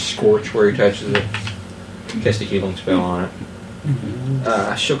flesh sort of scorch where he touches it. Cast a healing spell on it.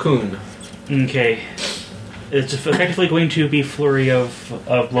 Shokun. Okay. It's effectively going to be flurry of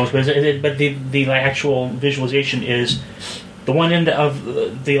blows, but the actual visualization is the one end of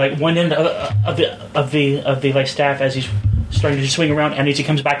the staff as he's starting to swing around, and as he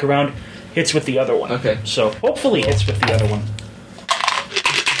comes back around, hits with the other one. Okay. So hopefully hits with the other one.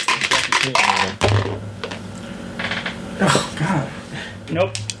 Oh, God.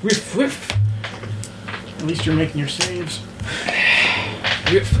 Nope. Whiff, whiff. At least you're making your saves.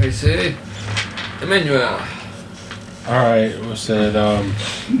 Yep, I say. Emmanuel. Alright, what's that?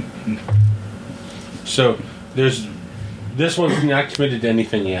 So, there's. This one's not committed to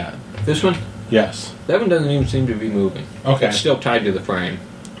anything yet. This one? Yes. That one doesn't even seem to be moving. Okay. It's still tied to the frame.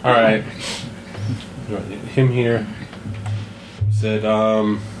 Alright. Him here. Said,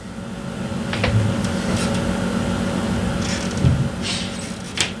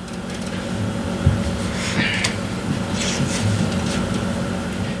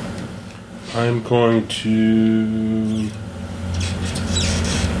 I'm going to.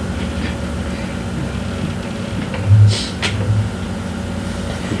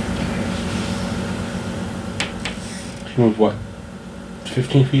 Move what?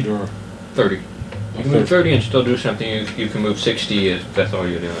 15 feet or 30. You can move 30 and still do something. You can move 60 if that's all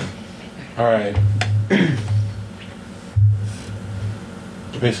you're doing. Alright.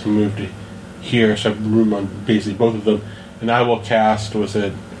 Basically move to here, so I have room on basically both of them. And I will cast, was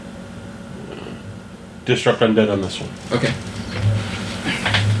it Disrupt Undead on this one. Okay.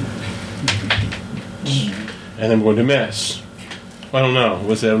 And I'm going to miss. I don't know.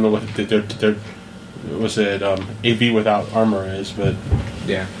 I don't know what was it AB without armor is, but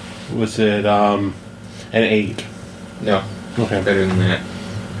Yeah. was it an 8? No. Okay. Better than that.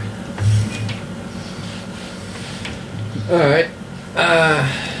 Alright.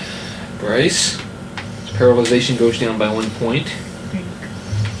 Bryce. Paralyzation goes down by 1 point.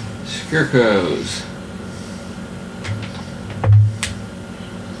 Scarecrows.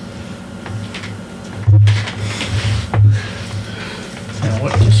 Now,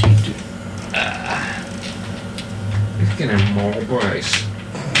 what does he do? He's gonna maul Bryce.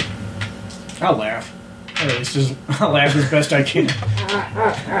 I'll laugh. Or at least I'll laugh as best I can.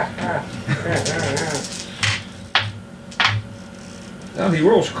 Well, he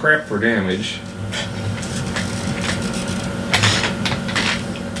rolls crap for damage.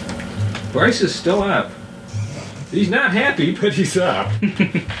 Bryce is still up. He's not happy, but he's up.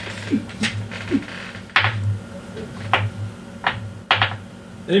 And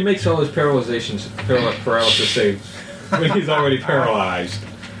he makes all his paralysis saves when he's already paralyzed.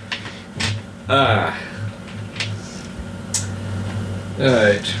 Alright.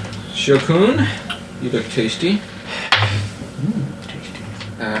 Shokun, you look tasty. Tasty.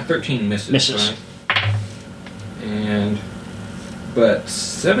 13 misses. Misses. Right? But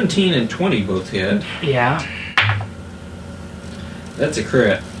 17 and 20 both hit. Yeah. That's a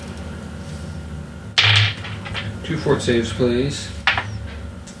crit. 2 fort saves, please.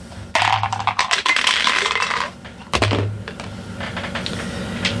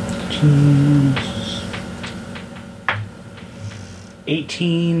 Mm.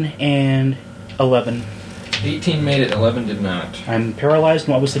 18 and 11. 18 made it, 11 did not. I'm paralyzed,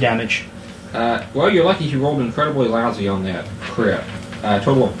 and what was the damage? Well, you're lucky he rolled incredibly lousy on that crit.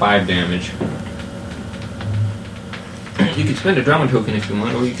 Total of 5 damage. You could spend a drama token if you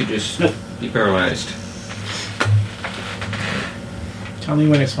want, or you could just be paralyzed. Tell me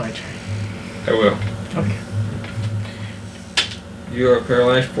when it's my turn. I will. Okay. You are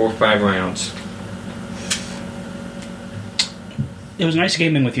paralyzed for 5 rounds. It was nice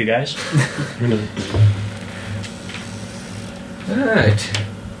gaming with you guys. Alright.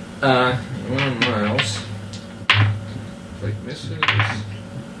 One Miles. Blake misses.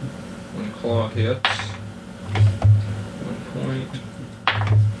 1 claw hits. 1 point.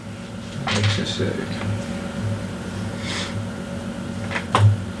 Makes a save.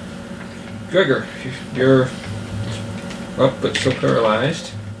 Gregor, you're up but still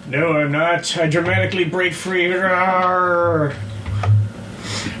paralyzed. No, I'm not. I dramatically break free. Rawr.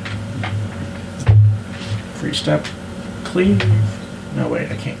 Free step. Cleave. No, wait,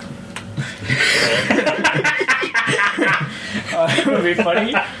 I can't cleave. would be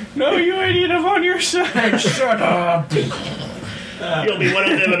funny. No, you idiot, I'm on your side. Shut up. You'll be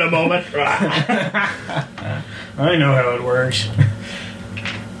one of them in a moment. I know how it works.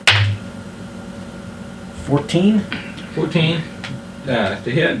 14? 14 to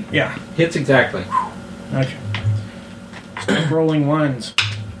hit. Yeah. Hits exactly. Okay. Stop rolling ones.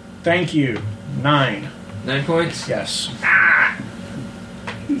 Thank you. 9. 9 points. Yes.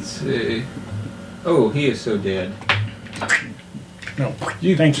 Let's see. Oh, he is so dead. No.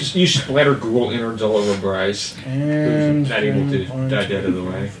 You Thank you. You splatter ghoul innards all over Bryce. And Who's not able to die dead of the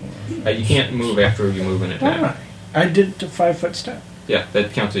way. You can't move after you move an attack. Why? I did the 5-foot step. Yeah,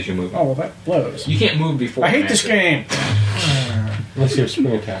 that counts as you move. Oh, well, that blows. You can't move before. I hate this game. Let's see a spring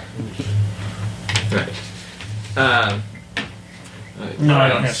attack. Right. No, I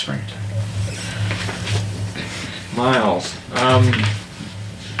don't have spring attack. Miles.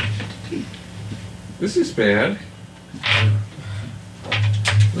 This is bad. I'm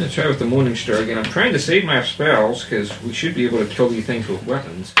going to try with the Morning Star again. I'm trying to save my spells because we should be able to kill these things with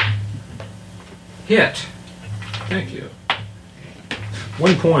weapons. Hit. Thank you.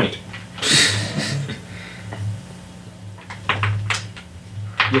 1 point.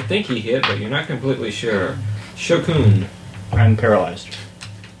 You think he hit, but you're not completely sure. Shokun. I'm paralyzed.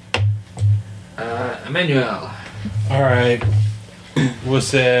 Emmanuel. Alright.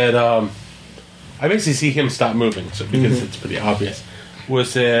 Was it, I basically see him stop moving, so because it's pretty obvious.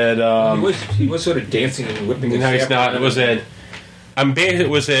 Was it, He was sort of dancing and whipping his no, he's staff not. around. Was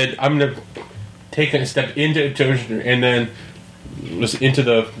it, I'm gonna take a step into and then was into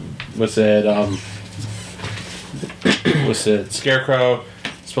the, was it Scarecrow,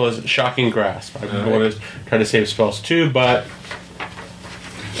 spell is Shocking Grasp. I'm going to try to save spells too, but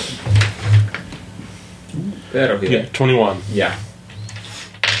That'll hit. yeah, 21. Yeah.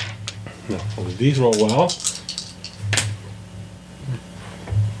 No, these roll well.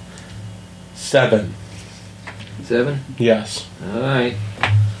 7. 7? Yes. Alright.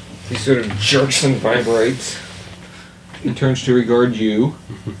 He sort of jerks and vibrates and turns to regard you.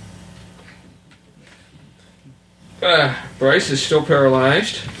 Bryce is still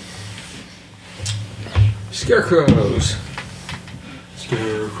paralyzed. Scarecrows.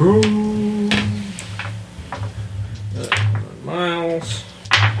 Scarecrow. Miles.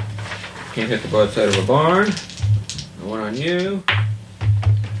 Can't hit the broadside of a barn. No one on you.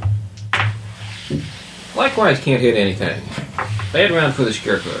 Likewise can't hit anything. Bad round for the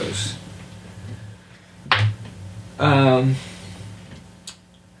Scarecrows.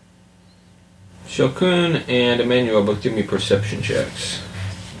 Shokun and Emmanuel both give me perception checks.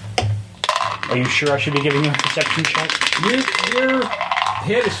 Are you sure I should be giving you a perception check? Your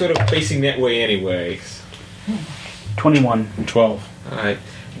head is sort of facing that way anyway. 21. 12. Alright.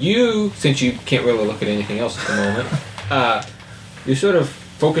 You, since you can't really look at anything else at the moment, you're sort of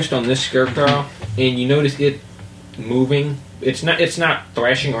focused on this Scarecrow, and you notice it moving. It's not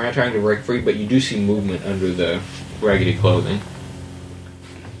thrashing around trying to break free, but you do see movement under the raggedy clothing.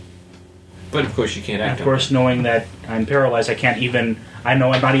 But of course you can't act Of course, knowing that I'm paralyzed, I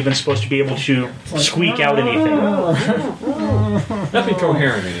know I'm not even supposed to be able to squeak out anything. Nothing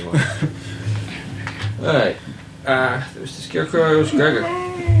coherent anyway. Alright. There's the Scarecrows. Gregor.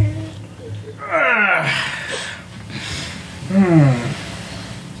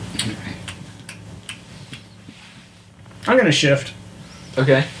 I'm going to shift.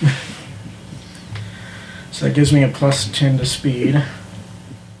 Okay. So that gives me a plus 10 to speed.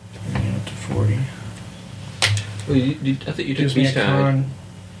 Bring it up to 40. Well, I thought you took Gives me a Beast Hide. con.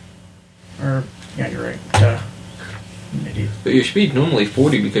 Or, yeah, you're right. Duh. I'm an idiot. But your speed's normally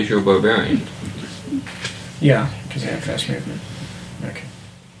 40 because you're a barbarian. Yeah, because I have fast movement. Okay.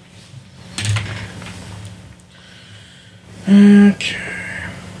 Okay.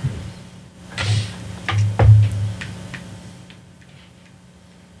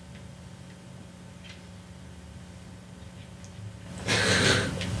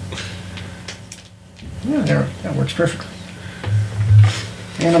 Yeah, there. That works perfectly.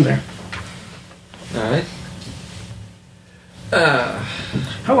 And I'm there. Alright.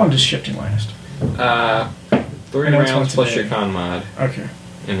 How long does shifting last? 30 I know it's rounds once a plus day. your con mod Okay.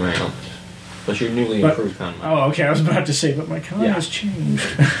 in round. Plus your newly But- improved con mod. Oh, okay. I was about to say, but my con Yeah. has changed.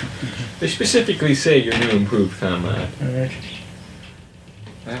 They specifically say your new improved con mod. Okay.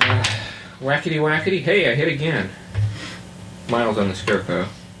 Wackety wackety. Hey, I hit again. Miles on the Scarecrow.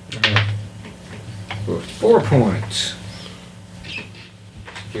 For 4 points.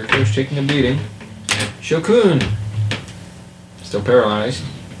 Scarecrow's taking a beating. Shokun. Still paralyzed.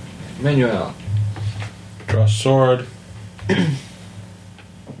 Manuel. Draw a sword.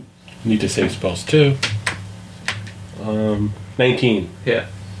 Need to save spells too. 9. 19. Hit.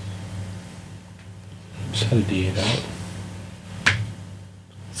 Just had a D8 out.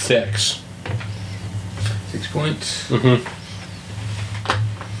 6. 6 points. Mm-hmm.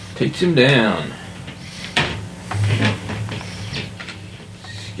 Takes him down.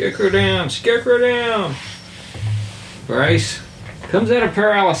 Scarecrow down! Scarecrow down! Bryce comes out of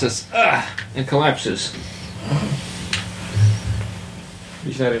paralysis and collapses.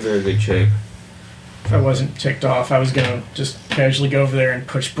 He's not in very good shape. If I wasn't ticked off, I was gonna just casually go over there and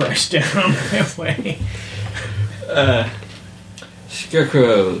push Bryce down away.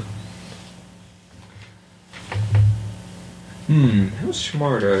 Scarecrow. How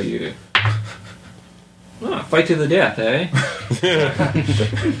smart are you? Fight to the death, eh?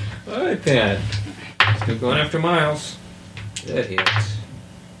 Alright then. Still going after Miles. That hits.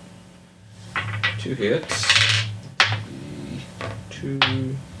 2 hits. 2.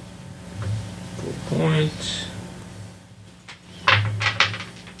 4 points. 2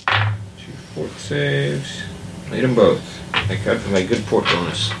 fort saves. Made them both. Thank God for my good port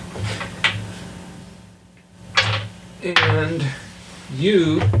bonus. And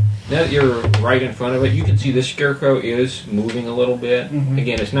you, now that you're right in front of it, you can see the Scarecrow is moving a little bit. Mhm.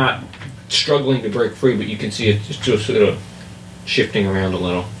 Again, it's not struggling to break free, but you can see it just sort of shifting around a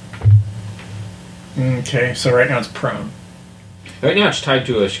little. Okay, so right now it's prone. Right now it's tied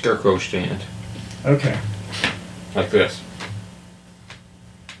to a Scarecrow stand. Okay. Like this.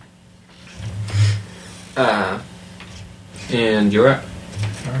 And you're up.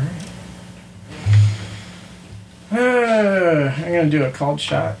 Alright. I'm gonna do a called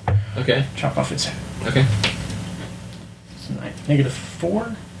shot. Okay. Chop off its head. Okay. It's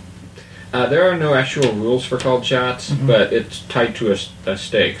 -4? There are no actual rules for called shots, but it's tied to a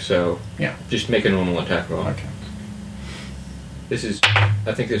stake, so Yeah. just make a normal attack roll. Okay. This is,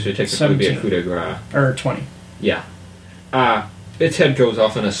 I think this would technically be a 17. coup de grace. Or 20. Yeah. Its head goes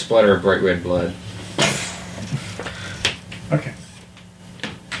off in a splatter of bright red blood. Okay.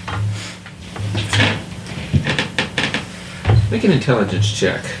 Make an intelligence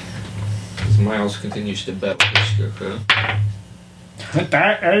check. As Miles continues to battle the Scarecrow. That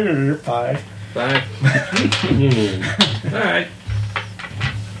 5. 5. Alright.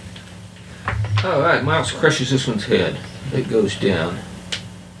 Alright, Miles crushes this one's head. It goes down.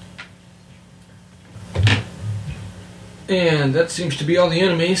 And that seems to be all the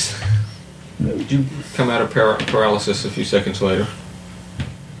enemies. You come out of paralysis a few seconds later.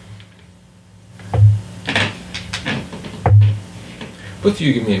 Both of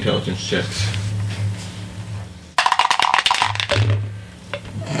you give me intelligence checks.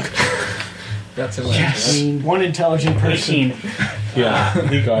 That's a Yes. One intelligent person. 18. Yeah,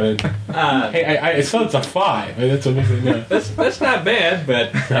 he got it. Hey, I saw it's a 5. That's amazing. Yeah. That's not bad,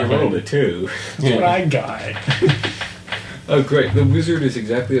 but I rolled a 2. That's what I got. Oh, great. The wizard is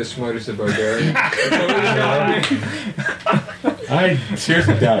exactly as smart as the barbarian. I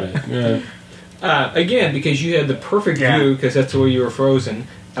seriously doubt it. Yeah. Again, because you had the perfect Yeah. view, because that's the way you were frozen,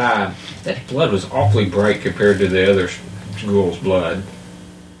 that blood was awfully bright compared to the other ghoul's blood.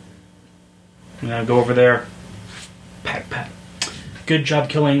 I'm gonna go over there. Pat, pat. Good job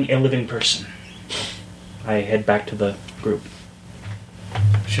killing a living person. I head back to the group.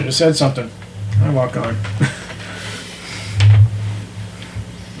 Should have said something. I walk on.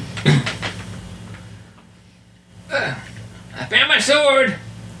 I found my sword!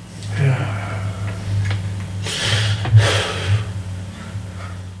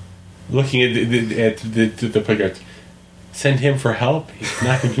 Looking at the playground. Send him for help? He's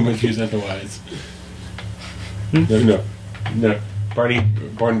not going to do much use otherwise. No.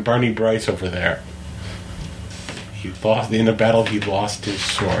 Barney Bryce over there. He lost in a battle. He lost his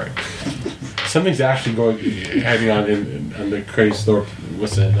sword. Something's actually heading on in the Craesby.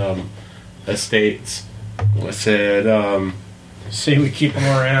 What's it? Estates. What's it? Say we keep them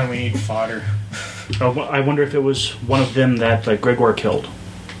around. We need fodder. Oh, I wonder if it was one of them that Gregor killed.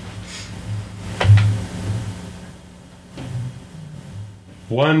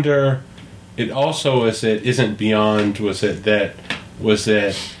 Wonder. It also isn't beyond. Was it that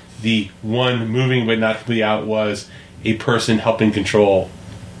the one moving but not completely out was a person helping control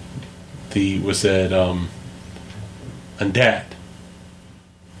the undead?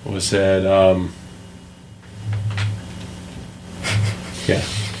 Was it yeah.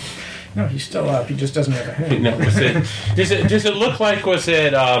 No, he's still up. He just doesn't have a head. No, was it does it look like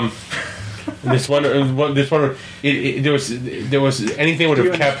this one there was anything would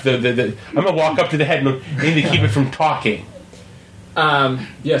have kept the I'm gonna walk up to the head and need to keep it from talking.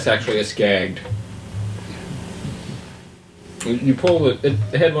 Yes, actually, it's gagged. You pull it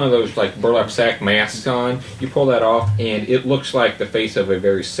had one of those like burlap sack masks on. You pull that off, and it looks like the face of a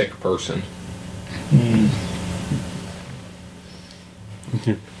very sick person.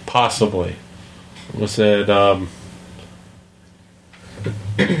 Possibly. Was it? I'm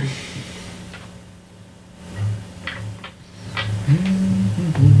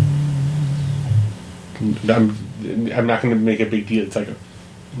not going to make a big deal. It's like,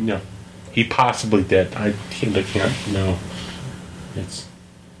 he possibly did. I can't know. It's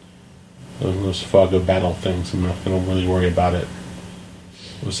those fog of battle things. I'm not going to really worry about it.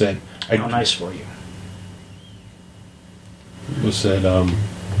 Was that? How nice for you. Was that?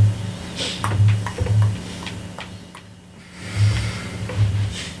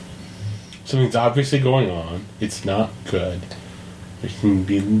 Something's obviously going on. It's not good. There can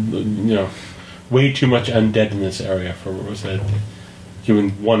be, way too much undead in this area for was that.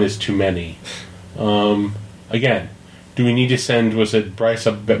 Given one is too many. Again, do we need to send Bryce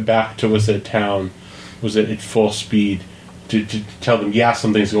back to town? Was it at full speed to tell them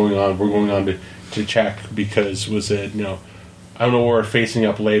something's going on? We're going on to check because I don't know where we're facing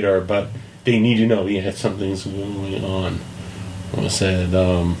up later, but they need to know something's going on. Was it?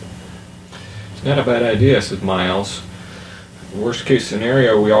 It's not a bad idea, said Miles. Worst case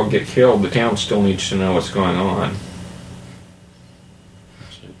scenario, we all get killed. The town still needs to know what's going on.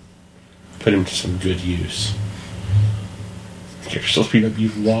 Put him to some good use. You're supposed to be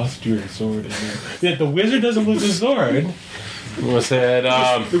you've lost your sword. Yeah, the wizard doesn't lose his sword. Was it?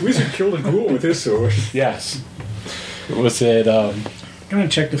 The wizard killed a ghoul with his sword. Yes. Was it? I'm gonna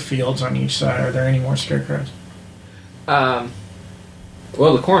check the fields on each side. Are there any more scarecrows? Well,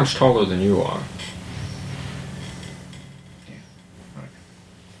 the corn's taller than you are.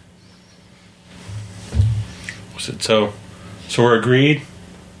 Was it so? So we're agreed.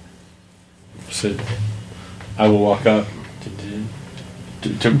 Was it? I will walk up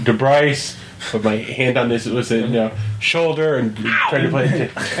to Bryce, put my hand on his shoulder, and try to play.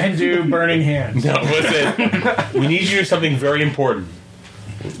 And do burning hands. No, was it? We need you to do something very important.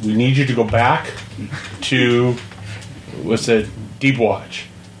 We need you to go back to Deep Watch.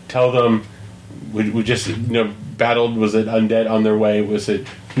 Tell them we just battled. Was it undead on their way? Was it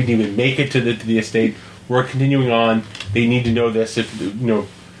we didn't even make it to the estate? We're continuing on. They need to know this. If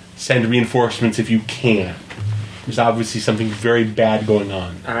send reinforcements if you can. There's obviously something very bad going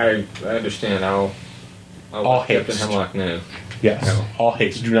on. I understand. I'll all let haste. Captain Hemlock know. Yes, No. all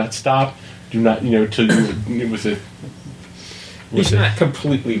haste. Do not stop. Do not till you. He's not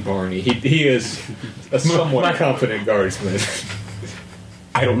completely Barney. He is a somewhat confident guardsman.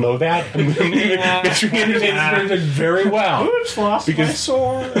 I don't know that. Mr. Anderson very well. Oops, lost my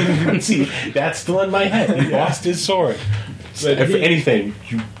sword. See, that's still in my head. He lost his sword. But if anything,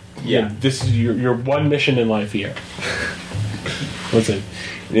 this is your one mission in life here. Listen,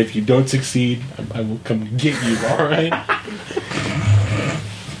 and if you don't succeed, I will come get you. All right.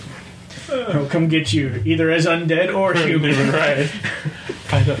 He'll come get you, either as undead or human. Right.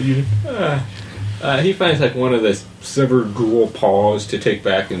 I don't you. He finds like one of the severed ghoul paws to take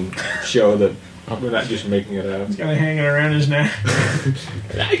back and show that we're not just making it up. He's got it hanging around his neck.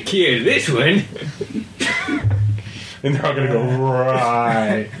 I killed this one. And they're all gonna go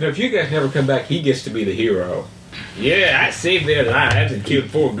right. Now, if you guys never come back, he gets to be the hero. Yeah, I saved their lives and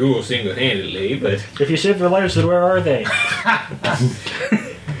killed 4 ghouls single-handedly, but If you saved their lives, then where are they?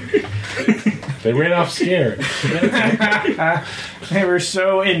 They ran off scared. They were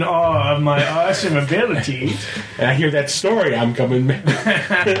so in awe of my awesome ability. And I hear that story. I'm coming back.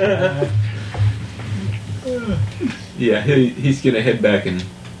 yeah, he's gonna head back and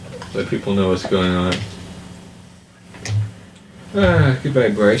let people know what's going on. Goodbye,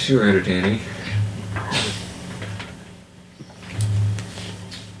 Bryce. You were entertaining.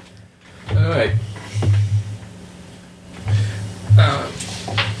 Alright.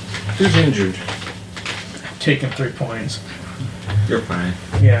 Who's injured? Taking 3 points. You're fine.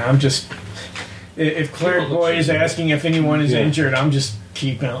 Yeah, I'm just... If Cleric Boy is asking if anyone is injured, I'm just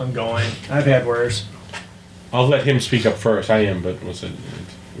keeping on going. I've had worse. I'll let him speak up first. I am, but was it?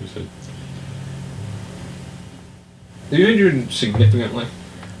 Are you injured significantly?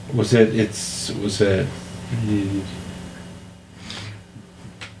 Was it? It's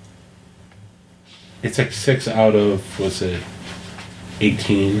like 6 out of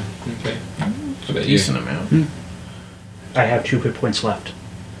 18. Okay. A decent amount. I have 2 hit points left.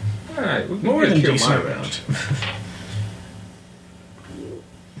 Alright, we'll More than kill decent my amount.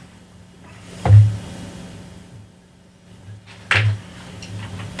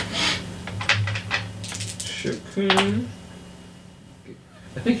 Shakun.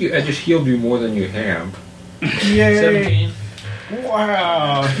 I think I just healed you more than you have. Yay! 17.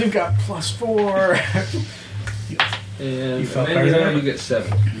 Wow, you got +4. And You felt amend better that, there? you get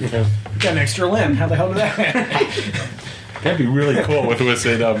 7. You got an extra limb. How the hell did that happen? That'd be really cool with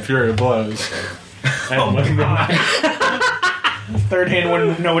in Fury of Blows. Oh my god. Third hand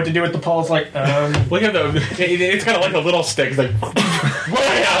wouldn't know what to do with the pulse. Like, Look at the. It's kind of like a little stick. It's like.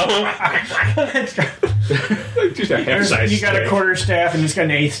 Wow! Just a half-size you got a stick. quarter staff and it's got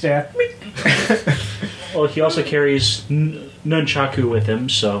an eighth staff. Well, he also carries nunchaku with him,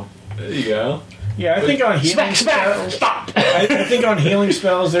 so... There you go. Yeah, I think on healing spells, Stop! I think on healing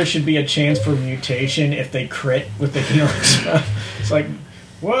spells there should be a chance for mutation if they crit with the healing spell. It's like,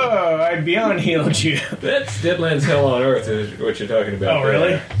 whoa, I beyond healed you. That's Deadlands Hell on Earth is what you're talking about. Oh,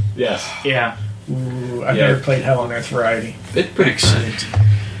 really? there. Yes. Yeah. Ooh, I've Yeah. never played Hell on Earth variety. It's pretty excellent.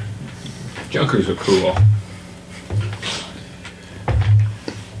 Junkers are cool.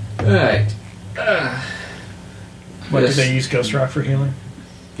 Alright. What, Yes. did they use Ghost Rock for healing?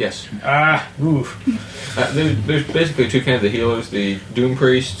 Yes. Ooh. There's basically two kinds of healers. The Doom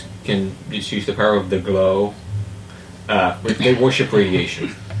Priest can just use the power of the glow. They worship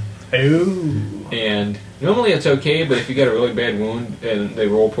radiation. Ooh. And normally it's okay, but if you get a really bad wound and they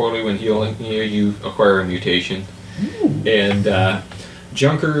roll poorly when healing you acquire a mutation. Ooh. And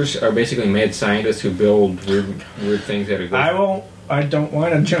Junkers are basically mad scientists who build weird things out of gold. I don't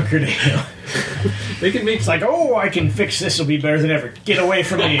want a junker to heal. They can make It's like, oh, I can fix this. It'll be better than ever. Get away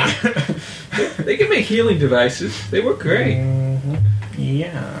from me. they can make healing devices. They work great. Mhm.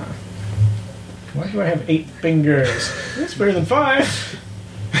 Yeah. Why do I have 8 fingers? That's better than 5.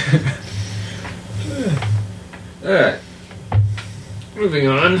 Alright. Moving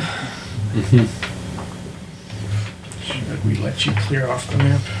on. Should we let you clear off the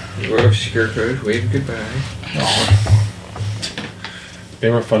map? Lord of Scarecrows, wave goodbye. They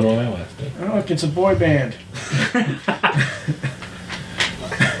were fun while I lasted. Oh, look, it's a boy band.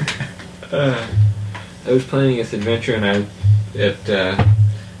 I was planning this adventure and at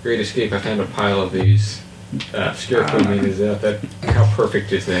Great Escape I found a pile of these Scarecrow minis out. How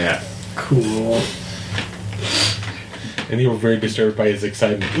perfect is that? Cool. And you were very disturbed by his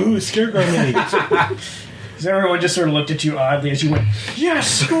excitement. Ooh, Scarecrow minis! Because everyone just sort of looked at you oddly as you went, yes,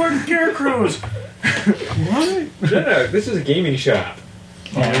 scored scarecrows! What? No, this is a gaming shop.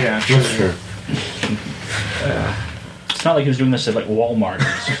 Oh, yeah. Sure. It's not like he was doing this at like Walmart or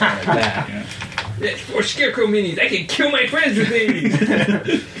something like that. You know? That's 4 Scarecrow minis. I can kill my friends with these.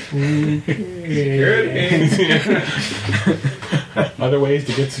 Other ways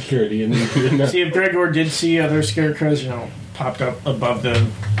to get security. And See, if Gregor did see other scarecrows, popped up above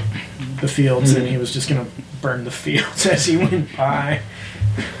the fields, and he was just going to burn the fields as he went by.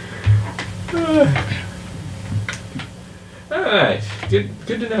 Alright. Good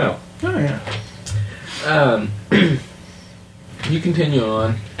to know. Oh, yeah. You continue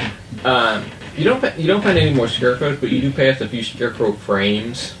on. You don't find any more scarecrows, but you do pass a few scarecrow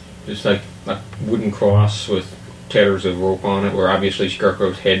frames, just like a wooden cross with tatters of rope on it, where obviously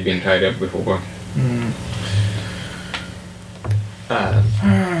scarecrows had been tied up before.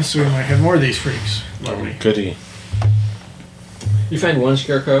 So we might have more of these freaks. Lovely. Goody. You find one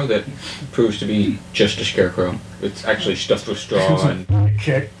scarecrow that proves to be just a scarecrow. It's actually stuffed with straw, and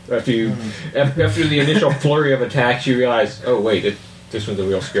Kick. after the initial flurry of attacks, you realize, oh wait, this one's a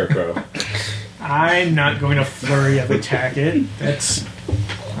real scarecrow. I'm not going to flurry of attack it. That's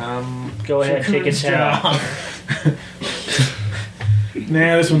Go ahead, take its head off.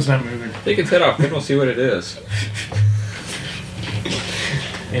 Nah, this one's not moving. Take its head off, then we'll see what it is.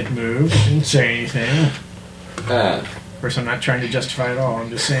 It moved. Didn't say anything. Uh, Of course, I'm not trying to justify it all. I'm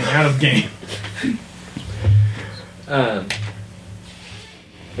just saying out of game.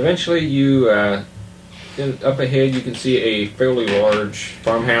 Eventually, you up ahead, you can see a fairly large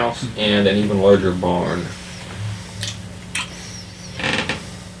farmhouse and an even larger barn.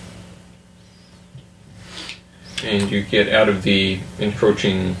 And you get out of the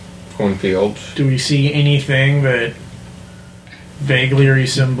encroaching cornfield. Do we see anything that vaguely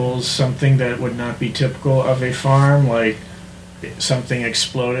resembles something that would not be typical of a farm, like something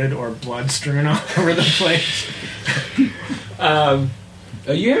exploded or blood strewn all over the place?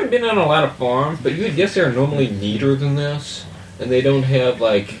 You haven't been on a lot of farms, but you would guess they're normally neater than this, and they don't have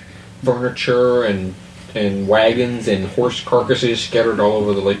like furniture and wagons and horse carcasses scattered all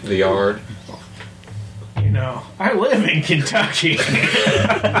over the yard. I live in Kentucky.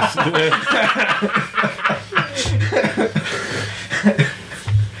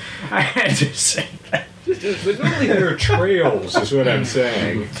 I had to say that. But normally there are trails, is what I'm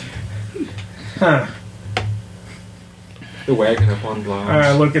saying. Huh. The wagon up on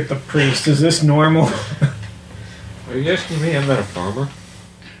blocks. Look at the priest. Is this normal? Are you asking me? I'm not a farmer.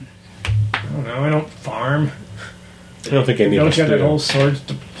 I don't know. I don't farm. I don't think any of Don't us you have that do. whole swords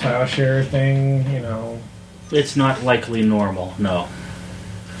to plowshare thing? You know. It's not likely normal, no.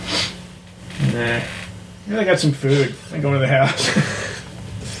 Nah. Yeah, I got some food. I go to the house.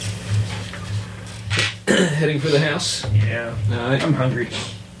 Heading for the house. Yeah. Alright. I'm hungry.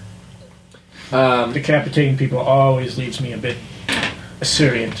 Decapitating people always leaves me a bit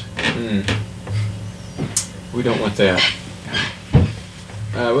esurient. We don't want that.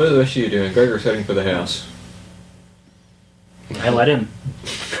 What are the rest of you doing? Gregor's heading for the house. I let him,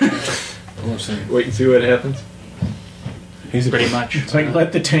 Wait and see what happens. He's pretty much. It's like,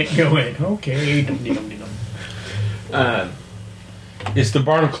 let the tank go in. Okay. Dum-de-dum-de-dum. Is the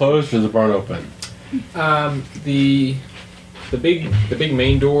barn closed or is the barn open? The big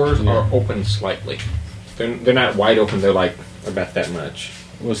main doors are open slightly. They're not wide open. They're like about that much.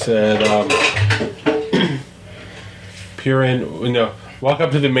 Was it peer in? Walk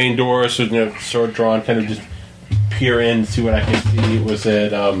up to the main doors with sword drawn, kind of just peer in, see what I can see. Was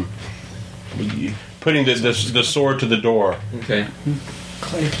it putting the sword to the door? Okay.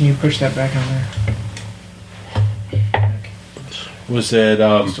 Clay, can you push that back on there? Was it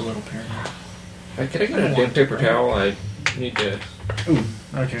Just a little pair. Can I get a damp paper towel? I need to. Ooh,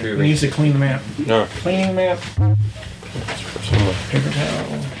 okay. Here, He needs to clean the map. no? Cleaning map. Paper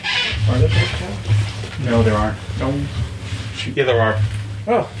towel. Are there paper towels? No, there aren't. No. Yeah, there are.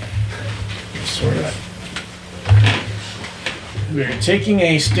 Oh. Sort of. We're taking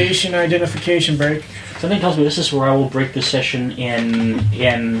a station identification break. Something tells me this is where I will break the session in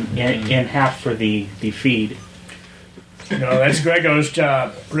half for the feed. No, that's Gregor's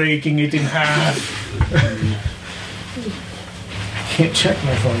job. Breaking it in half. I can't check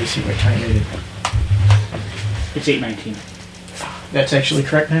my phone to see what time it is. It's 8:19. That's actually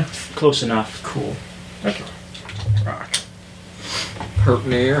correct now? Close enough. Cool. Okay. Rock.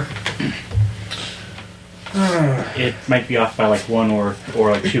 Hurting air. It might be off by like 1 or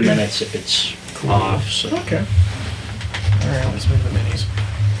like 2 minutes if it's off. So. Okay. Alright, let's move the minis.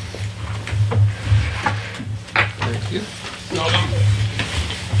 Thank you.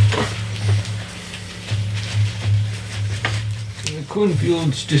 The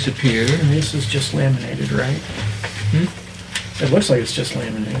cornfields disappear. This is just laminated, right? It looks like it's just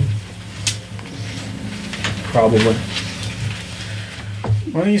laminated. Probably.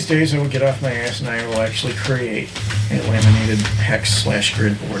 One of these days I will get off my ass and I will actually create a laminated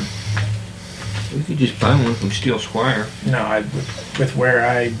hex/grid board. We could just buy one from Steel Squire. No, with where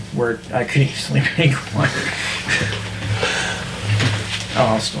I work, I could easily make one. Oh,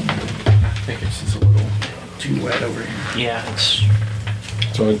 I'll still need it. I think it's just a little too wet over here. Yeah, it's.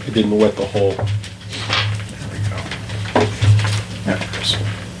 So it didn't wet the hole. There we go. That works.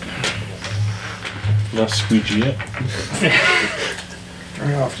 Not squeegee it.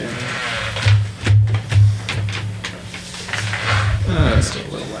 Dry off down here. It's still a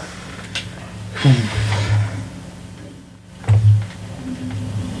little wet.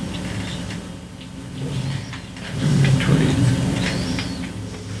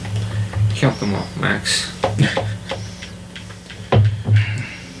 Count them off, Max.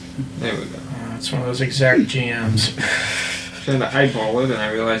 There we go. It's one of those exact GMs. Trying to eyeball it, and I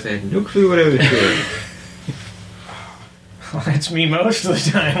realized I had no clue what I was doing. Well, that's me most of the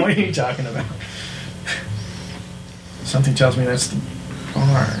time. What are you talking about? Something tells me that's the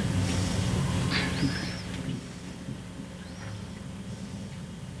barn.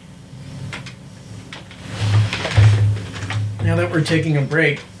 Now that we're taking a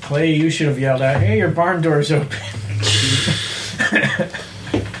break, Clay, you should have yelled out, "Hey, your barn door's open."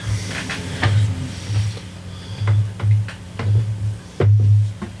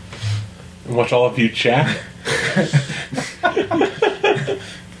 And watch all of you chat.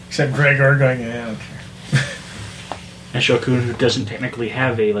 Except Gregor going, "Yeah, I don't care." And Shokun, who doesn't technically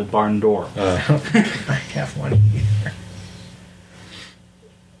have a barn door. I have one either.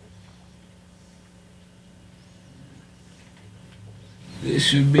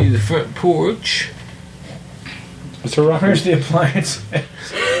 This would be the front porch. Is there a rocking? Where's the appliance?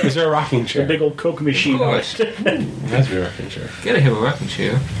 Is there a rocking The chair? big old Coke machine. Of course. There has to be a rocking chair. Gotta have a rocking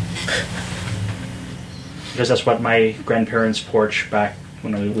chair. Because that's what my grandparents' porch back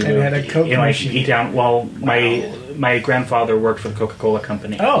when we lived had a Coke in my machine. E-town. Well, my grandfather worked for the Coca-Cola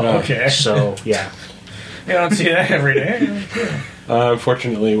company. Oh, okay. So yeah. You don't see that every day.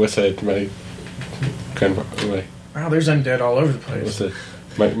 Unfortunately, what's that? My grandfather. Wow, there's undead all over the What's place.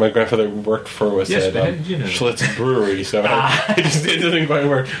 it? My grandfather worked for Yes, but how did you know? Schlitz Brewery, so it doesn't quite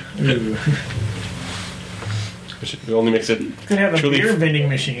work. Ooh. It only makes it Could have a truly beer vending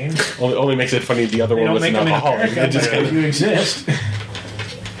machine. only makes it funny. The other They one don't was make an them in alcoholic. America, It just but kind they do exist.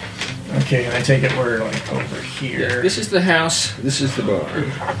 Okay, and I take it we're like over here. This is the house. This is the barn.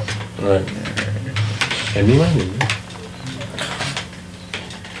 of right. And me,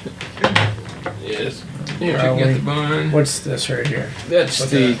 Yes. Here, Are you get we- the barn. What's this right here? That's Like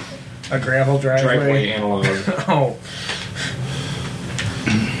the a gravel driveway driveway. analog. Oh,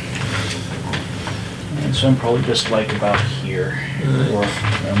 And so I'm probably just like about here,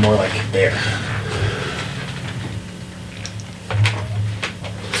 or more like there.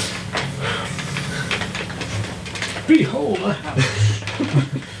 behold a house.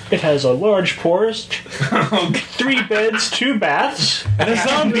 It has a large porch, 3 beds, 2 baths, and a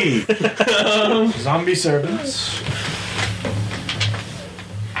zombie. Zombie servants.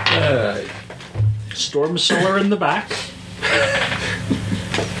 storm cellar in the back.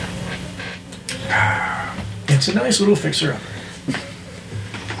 It's a nice little fixer-upper.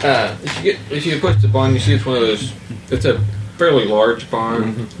 If you approach the barn, you see it's one of those. It's a fairly large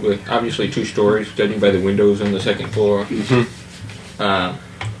barn with obviously 2 stories, judging by the windows on the second floor.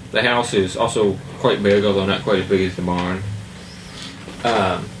 The house is also quite big, although not quite as big as the barn.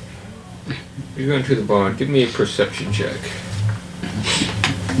 You're going to the barn. Give me a perception check.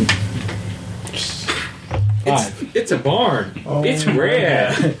 It's a barn. Oh, it's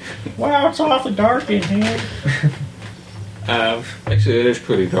red. Wow, it's awfully dark in here. Actually, it is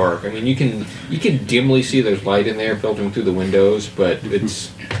pretty dark. I mean, you can dimly see there's light in there filtering through the windows, but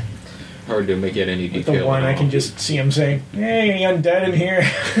it's hard to make out any detail. The one at I all. can just see him saying, "Hey, undead in here."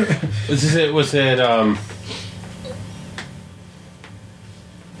 Was it?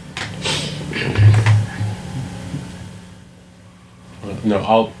 No,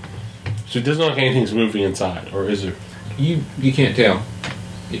 I'll. So it doesn't look like anything's moving inside, or is there? You can't tell.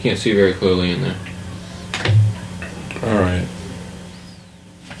 You can't see very clearly in there. All right.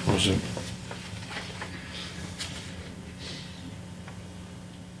 What was it?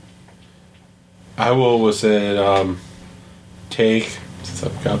 I will. Was it? Take. Since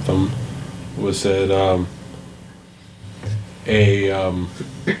I've got them. Was it?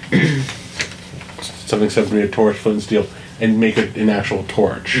 Something said to me a torch, flint and steel, and make it an actual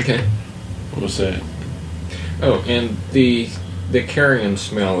torch. Okay. What was it? Oh, and the carrion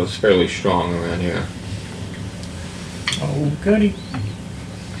smell is fairly strong around here. Oh, goody.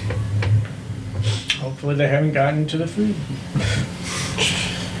 Hopefully they haven't gotten to the food.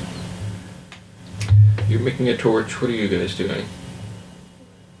 You're making a torch. What are you guys doing?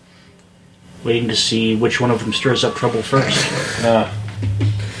 Waiting to see which one of them stirs up trouble first.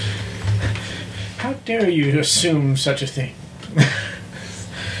 How dare you assume such a thing?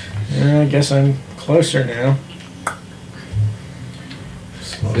 I guess I'm closer now.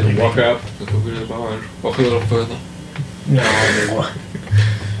 Then walk up, look over to the barn, walk a little further. No, I'm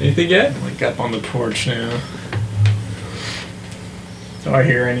Anything yet? like up on the porch now. Do I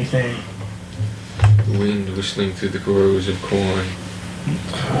hear anything? The wind whistling through the rows of corn.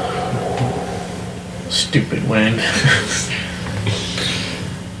 Stupid wind.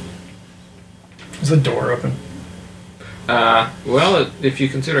 Is the door open? Well, if you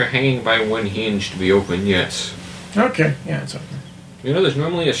consider hanging by one hinge to be open, yes. Okay, yeah, it's open. You know, there's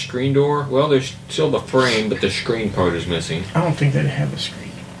normally a screen door. Well, there's still the frame, but the screen part is missing. I don't think they'd have a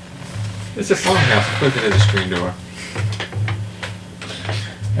screen. It's a farmhouse. Of course it has a screen door.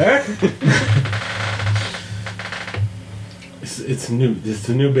 It's new. It's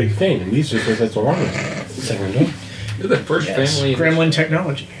the new big thing, and these just that's wrong with it. Second door. You're the first family. Gremlin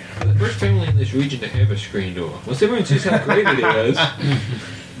technology. The first family in this region to have a screen door. Once everyone sees how great it is.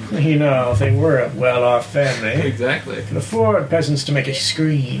 You know, if they were a well-off family, Exactly. could afford peasants to make a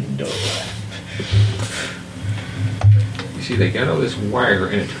screen door. You see, they got all this wire,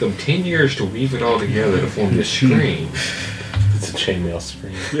 and it took them 10 years to weave it all together to form this screen. It's a chainmail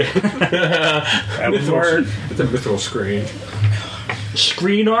screen. That would work. It's a mithril screen.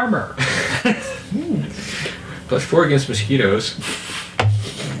 Screen armor. Plus 4 against mosquitoes.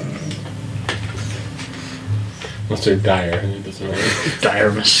 Unless they're dire, and it doesn't really.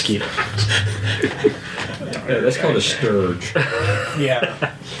 Dire mosquito. Yeah, that's called a scourge.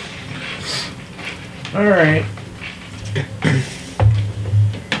 Yeah. All right.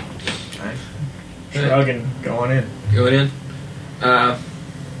 Shrug and go on in. Going in.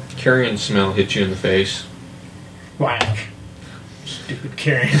 Carrion smell hits you in the face. Whack. Stupid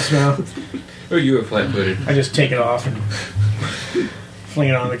carrion smell. Oh, you were flat-footed. I just take it off and fling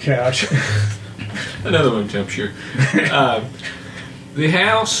it on the couch. Another one jumps you. The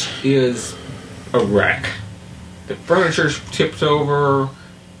house is a wreck. The furniture's tipped over.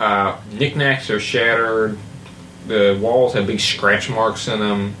 Knickknacks are shattered. The walls have big scratch marks in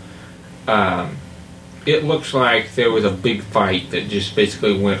them. It looks like there was a big fight that just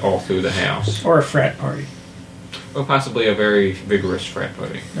basically went all through the house. Or a frat party. Or possibly a very vigorous frat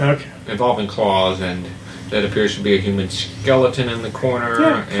party. Okay. Involving claws, and that appears to be a human skeleton in the corner.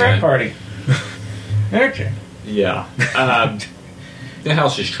 Yeah, frat party. Okay. Yeah. The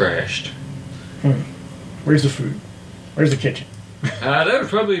house is trashed. Where's the food? Where's the kitchen? That would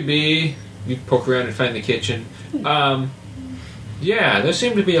probably be... You poke around and find the kitchen. Yeah, there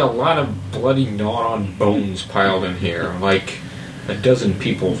seem to be a lot of bloody gnawed-on bones piled in here. Like a dozen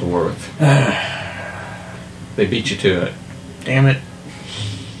people's worth. They beat you to it. Damn it.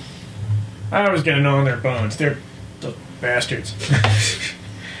 I was gonna know on their bones. They're the bastards.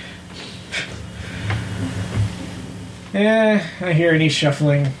 Yeah, I hear any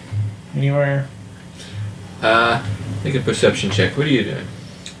shuffling anywhere. Make a perception check. What are you doing?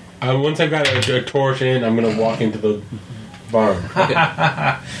 Once I've got a torch in, I'm going to walk into the barn. Okay.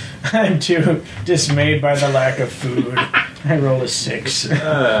 I'm too dismayed by the lack of food. I roll a 6.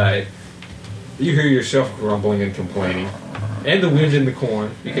 You hear yourself grumbling and complaining. And the wind in the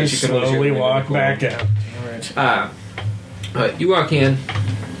corn. I Because you can always hear slowly the wind in walk the corn. back out. Damn it. You walk in.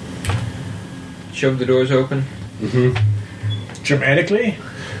 Shove the doors open. Dramatically?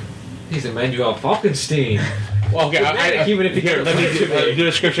 He's Emmanuel Falkenstein. Well, okay, Even if you here, let me do the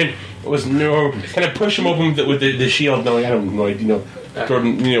description. It was no, kind of push him open with the shield, knowing I don't know,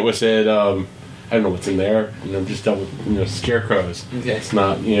 Jordan, was said, I don't know what's in there. Just dealt with, scarecrows. Okay. It's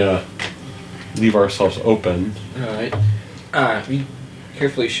not, leave ourselves open. Alright. You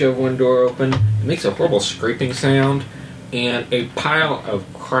carefully shove one door open. It makes a horrible scraping sound. And a pile of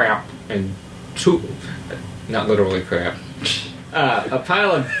crap and not literally crap. A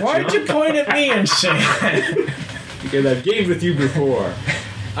pile of Why'd junk. you point at me and say that? Because I've gamed with you before.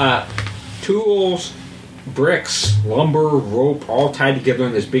 Tools, bricks, lumber, rope, all tied together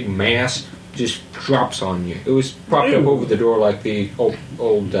in this big mass, just drops on you. It was propped up over the door like the old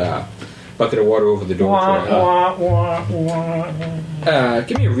bucket of water over the door. Wah, wah, wah, wah.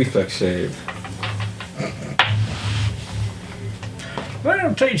 Give me a reflex save.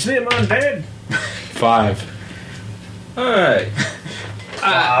 Well, teach them undead. 5. Alright.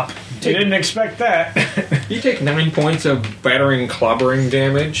 You didn't expect that. You take 9 points of battering, clobbering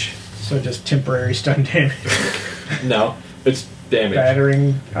damage. So just temporary stun damage. No, it's damage.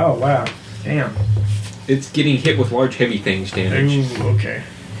 Battering. Oh, wow. Damn. It's getting hit with large, heavy things damage. Ooh, okay.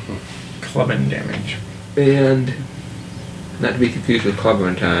 Clubbing damage. And not to be confused with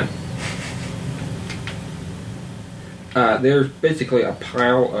clobbering time. There's basically a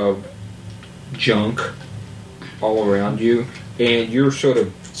pile of junk all around you, and you're sort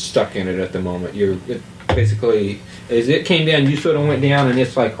of stuck in it at the moment. Basically, as it came down, you sort of went down, and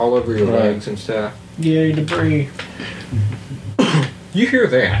it's like all over your legs and stuff. Yay, debris. You hear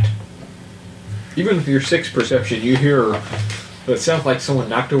that. Even with your 6 perception, you hear it sounds like someone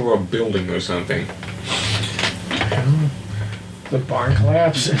knocked over a building or something. The barn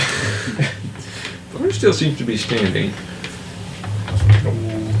collapse. The barn still seems to be standing.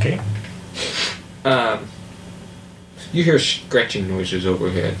 Okay. You hear scratching noises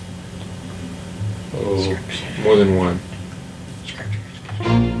overhead. Oh. More than one.